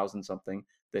 2,000 something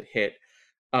that hit.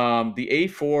 The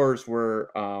A4s were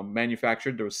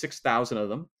manufactured. There was 6,000 of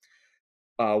them.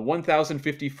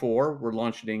 1,054 were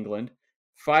launched in England.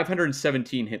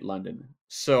 517 hit London.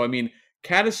 So, I mean,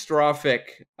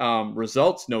 catastrophic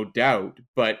results, no doubt,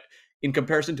 but in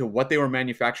comparison to what they were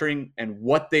manufacturing and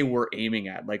what they were aiming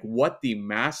at, like what the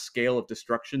mass scale of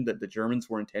destruction that the Germans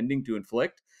were intending to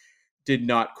inflict, did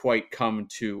not quite come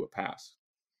to pass.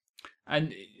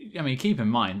 And I mean, keep in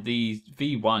mind the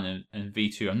V1 and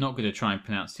V2. I'm not going to try and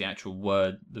pronounce the actual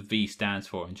word the V stands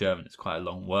for in German. It's quite a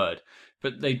long word,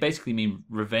 but they basically mean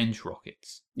revenge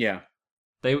rockets. Yeah.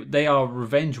 They are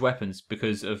revenge weapons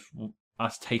because of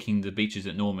us taking the beaches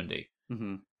at Normandy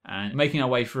Hmm. and making our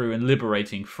way through and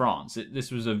liberating France.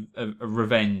 This was a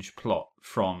revenge plot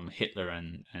from Hitler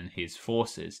and his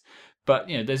forces. But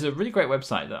there's a really great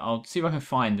website that I'll see if I can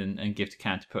find and give to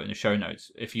Cam to put in the show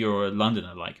notes if you're a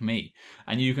Londoner like me.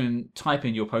 And you can type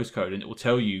in your postcode and it will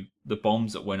tell you the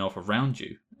bombs that went off around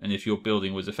you and if your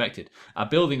building was affected. A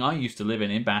building I used to live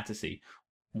in Battersea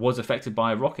was affected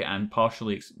by a rocket and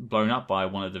partially blown up by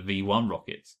one of the V1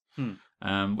 rockets.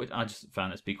 Hmm. Which I just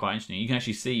found that to be quite interesting. You can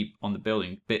actually see on the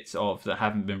building bits of that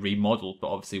haven't been remodeled, but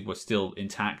obviously were still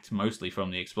intact, mostly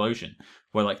from the explosion,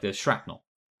 where like there's shrapnel,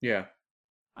 Yeah.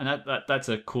 and that's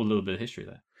a cool little bit of history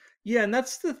there. Yeah, and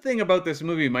that's the thing about this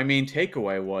movie. My main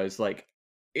takeaway was like,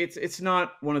 it's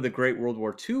not one of the great World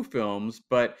War II films,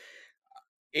 but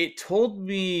it told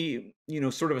me,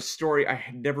 sort of a story I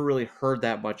had never really heard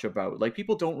that much about. Like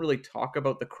people don't really talk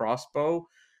about the crossbow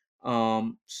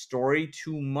story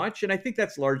too much, and I think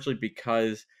that's largely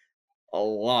because a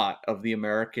lot of the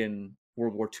American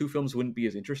World War II films wouldn't be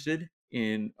as interested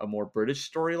in a more British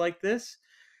story like this,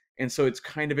 and so it's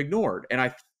kind of ignored. And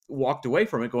I walked away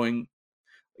from it going,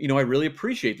 I really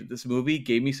appreciate that this movie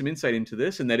gave me some insight into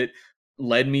this and that it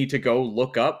led me to go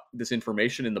look up this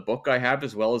information in the book I have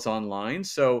as well as online.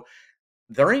 So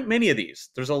there ain't many of these.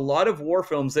 There's a lot of war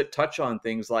films that touch on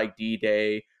things like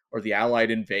D-Day or the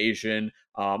Allied invasion,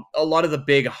 a lot of the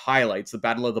big highlights, the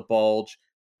Battle of the Bulge.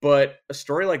 But a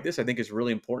story like this, I think, is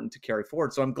really important to carry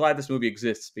forward. So I'm glad this movie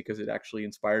exists because it actually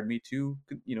inspired me to,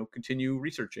 continue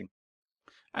researching.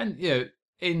 And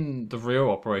in the real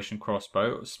Operation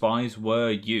Crossbow, spies were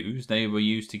used. They were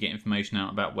used to get information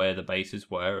out about where the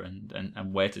bases were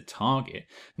and where to target.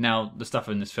 Now, the stuff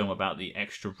in this film about the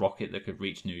extra rocket that could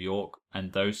reach New York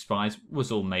and those spies was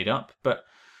all made up. But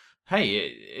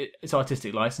hey, it's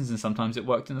artistic license, and sometimes it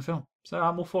worked in the film. So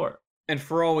I'm all for it. And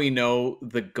for all we know,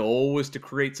 the goal was to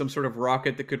create some sort of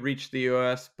rocket that could reach the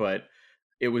US, but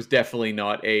it was definitely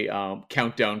not a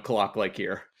countdown clock like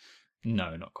here.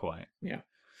 No, not quite. Yeah.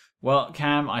 Well,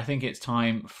 Cam, I think it's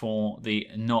time for the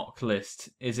knock list.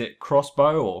 Is it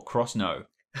crossbow or cross no?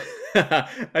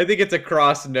 I think it's a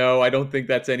cross no. I don't think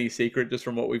that's any secret just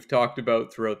from what we've talked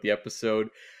about throughout the episode.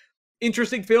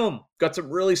 Interesting film. Got some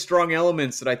really strong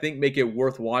elements that I think make it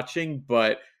worth watching,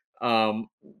 but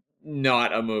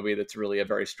not a movie that's really a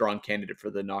very strong candidate for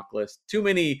the knock list. Too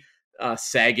many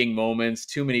sagging moments,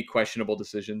 too many questionable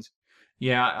decisions.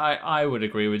 Yeah, I would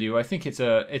agree with you. I think it's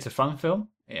a fun film.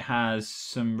 It has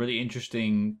some really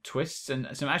interesting twists and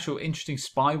some actual interesting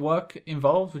spy work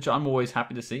involved, which I'm always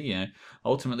happy to see.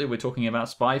 Ultimately we're talking about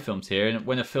spy films here, and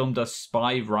when a film does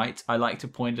spy right, I like to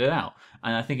point it out,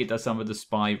 and I think it does some of the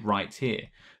spy right here.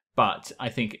 But I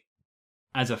think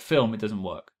as a film, it doesn't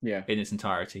work Yeah. in its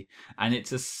entirety, and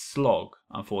it's a slog,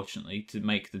 unfortunately, to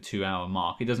make the 2 hour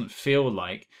mark. It doesn't feel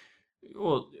like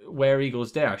well, Where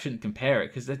Eagles Dare. I shouldn't compare it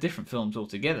because they're different films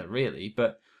altogether, really.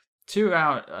 But 2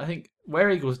 hour, I think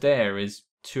Where Eagles Dare is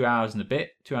 2 hours and a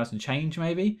bit, 2 hours and change,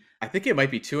 maybe. I think it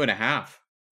might be 2.5.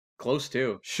 Close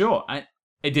to. Sure,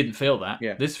 it didn't feel that.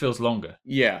 Yeah. This feels longer.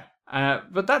 Yeah.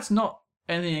 But that's not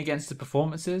anything against the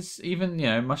performances. Even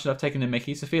much as I've taken the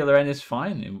Mickey, Sophia Loren is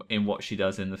fine in what she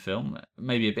does in the film.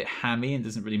 Maybe a bit hammy and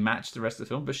doesn't really match the rest of the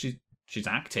film, but she's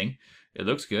acting. It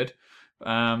looks good.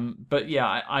 But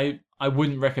yeah, I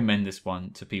wouldn't recommend this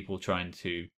one to people trying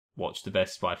to watch the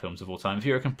best spy films of all time. If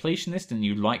you're a completionist and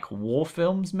you like war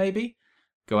films, maybe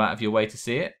go out of your way to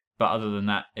see it. But other than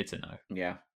that, it's a no.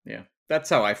 Yeah. Yeah. That's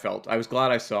how I felt. I was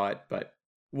glad I saw it, but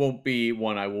won't be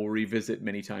one I will revisit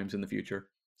many times in the future.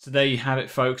 So there you have it,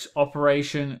 folks.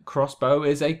 Operation Crossbow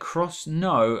is a cross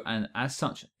no, and as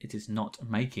such, it is not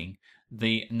making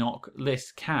the knock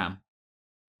list. Cam,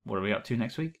 what are we up to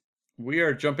next week? We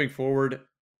are jumping forward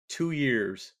 2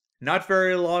 years. Not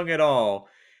very long at all,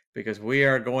 because we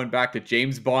are going back to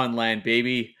James Bond land,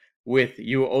 baby, with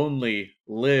You Only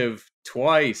Live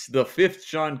Twice, the 5th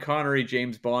Sean Connery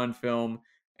James Bond film.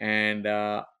 And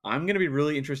I'm going to be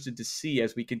really interested to see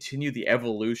as we continue the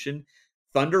evolution.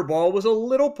 Thunderball was a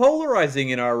little polarizing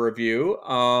in our review,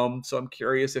 so I'm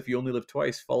curious if You Only Live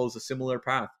Twice follows a similar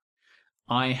path.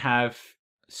 I have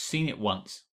seen it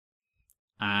once,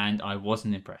 and I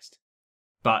wasn't impressed.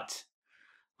 But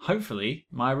hopefully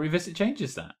my revisit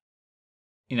changes that.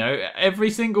 Every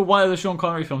single one of the Sean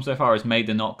Connery films so far has made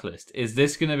the knock list. Is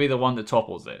this going to be the one that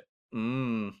topples it?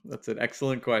 That's an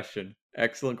excellent question.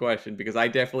 Excellent question, because I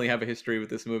definitely have a history with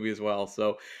this movie as well.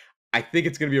 So I think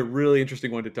it's going to be a really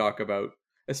interesting one to talk about,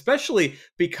 especially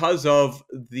because of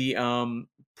the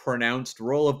pronounced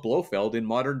role of Blofeld in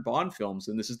modern Bond films.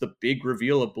 And this is the big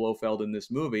reveal of Blofeld in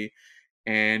this movie.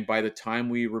 And by the time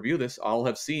we review this, I'll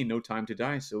have seen No Time to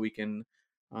Die, so we can,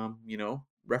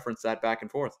 reference that back and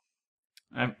forth.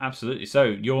 Absolutely. So,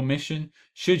 your mission,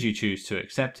 should you choose to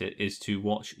accept it, is to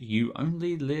watch You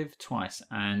Only Live Twice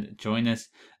and join us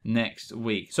next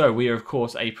week. So, we are, of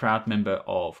course, a proud member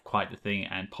of Quite the Thing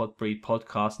and Podbreed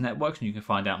podcast networks, and you can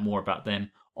find out more about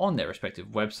them on their respective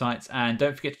websites. And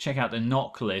don't forget to check out the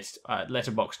knock list at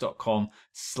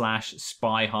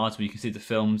letterboxd.com/spyhards, where you can see the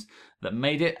films that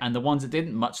made it and the ones that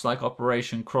didn't, much like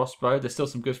Operation Crossbow. There's still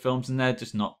some good films in there,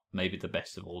 just not maybe the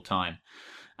best of all time.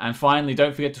 And finally,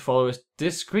 don't forget to follow us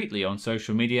discreetly on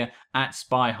social media at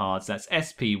SpyHards. That's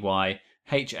SPYHARDS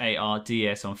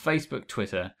on Facebook,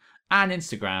 Twitter, and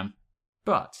Instagram.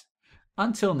 But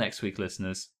until next week,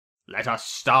 listeners, let us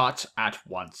start at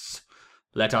once.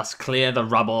 Let us clear the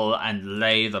rubble and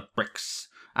lay the bricks.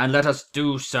 And let us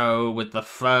do so with the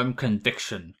firm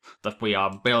conviction that we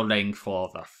are building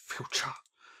for the future.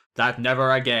 That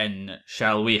never again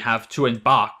shall we have to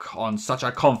embark on such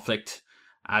a conflict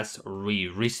as we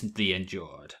recently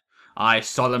endured. I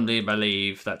solemnly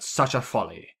believe that such a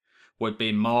folly would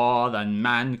be more than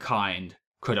mankind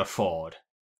could afford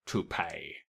to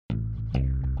pay.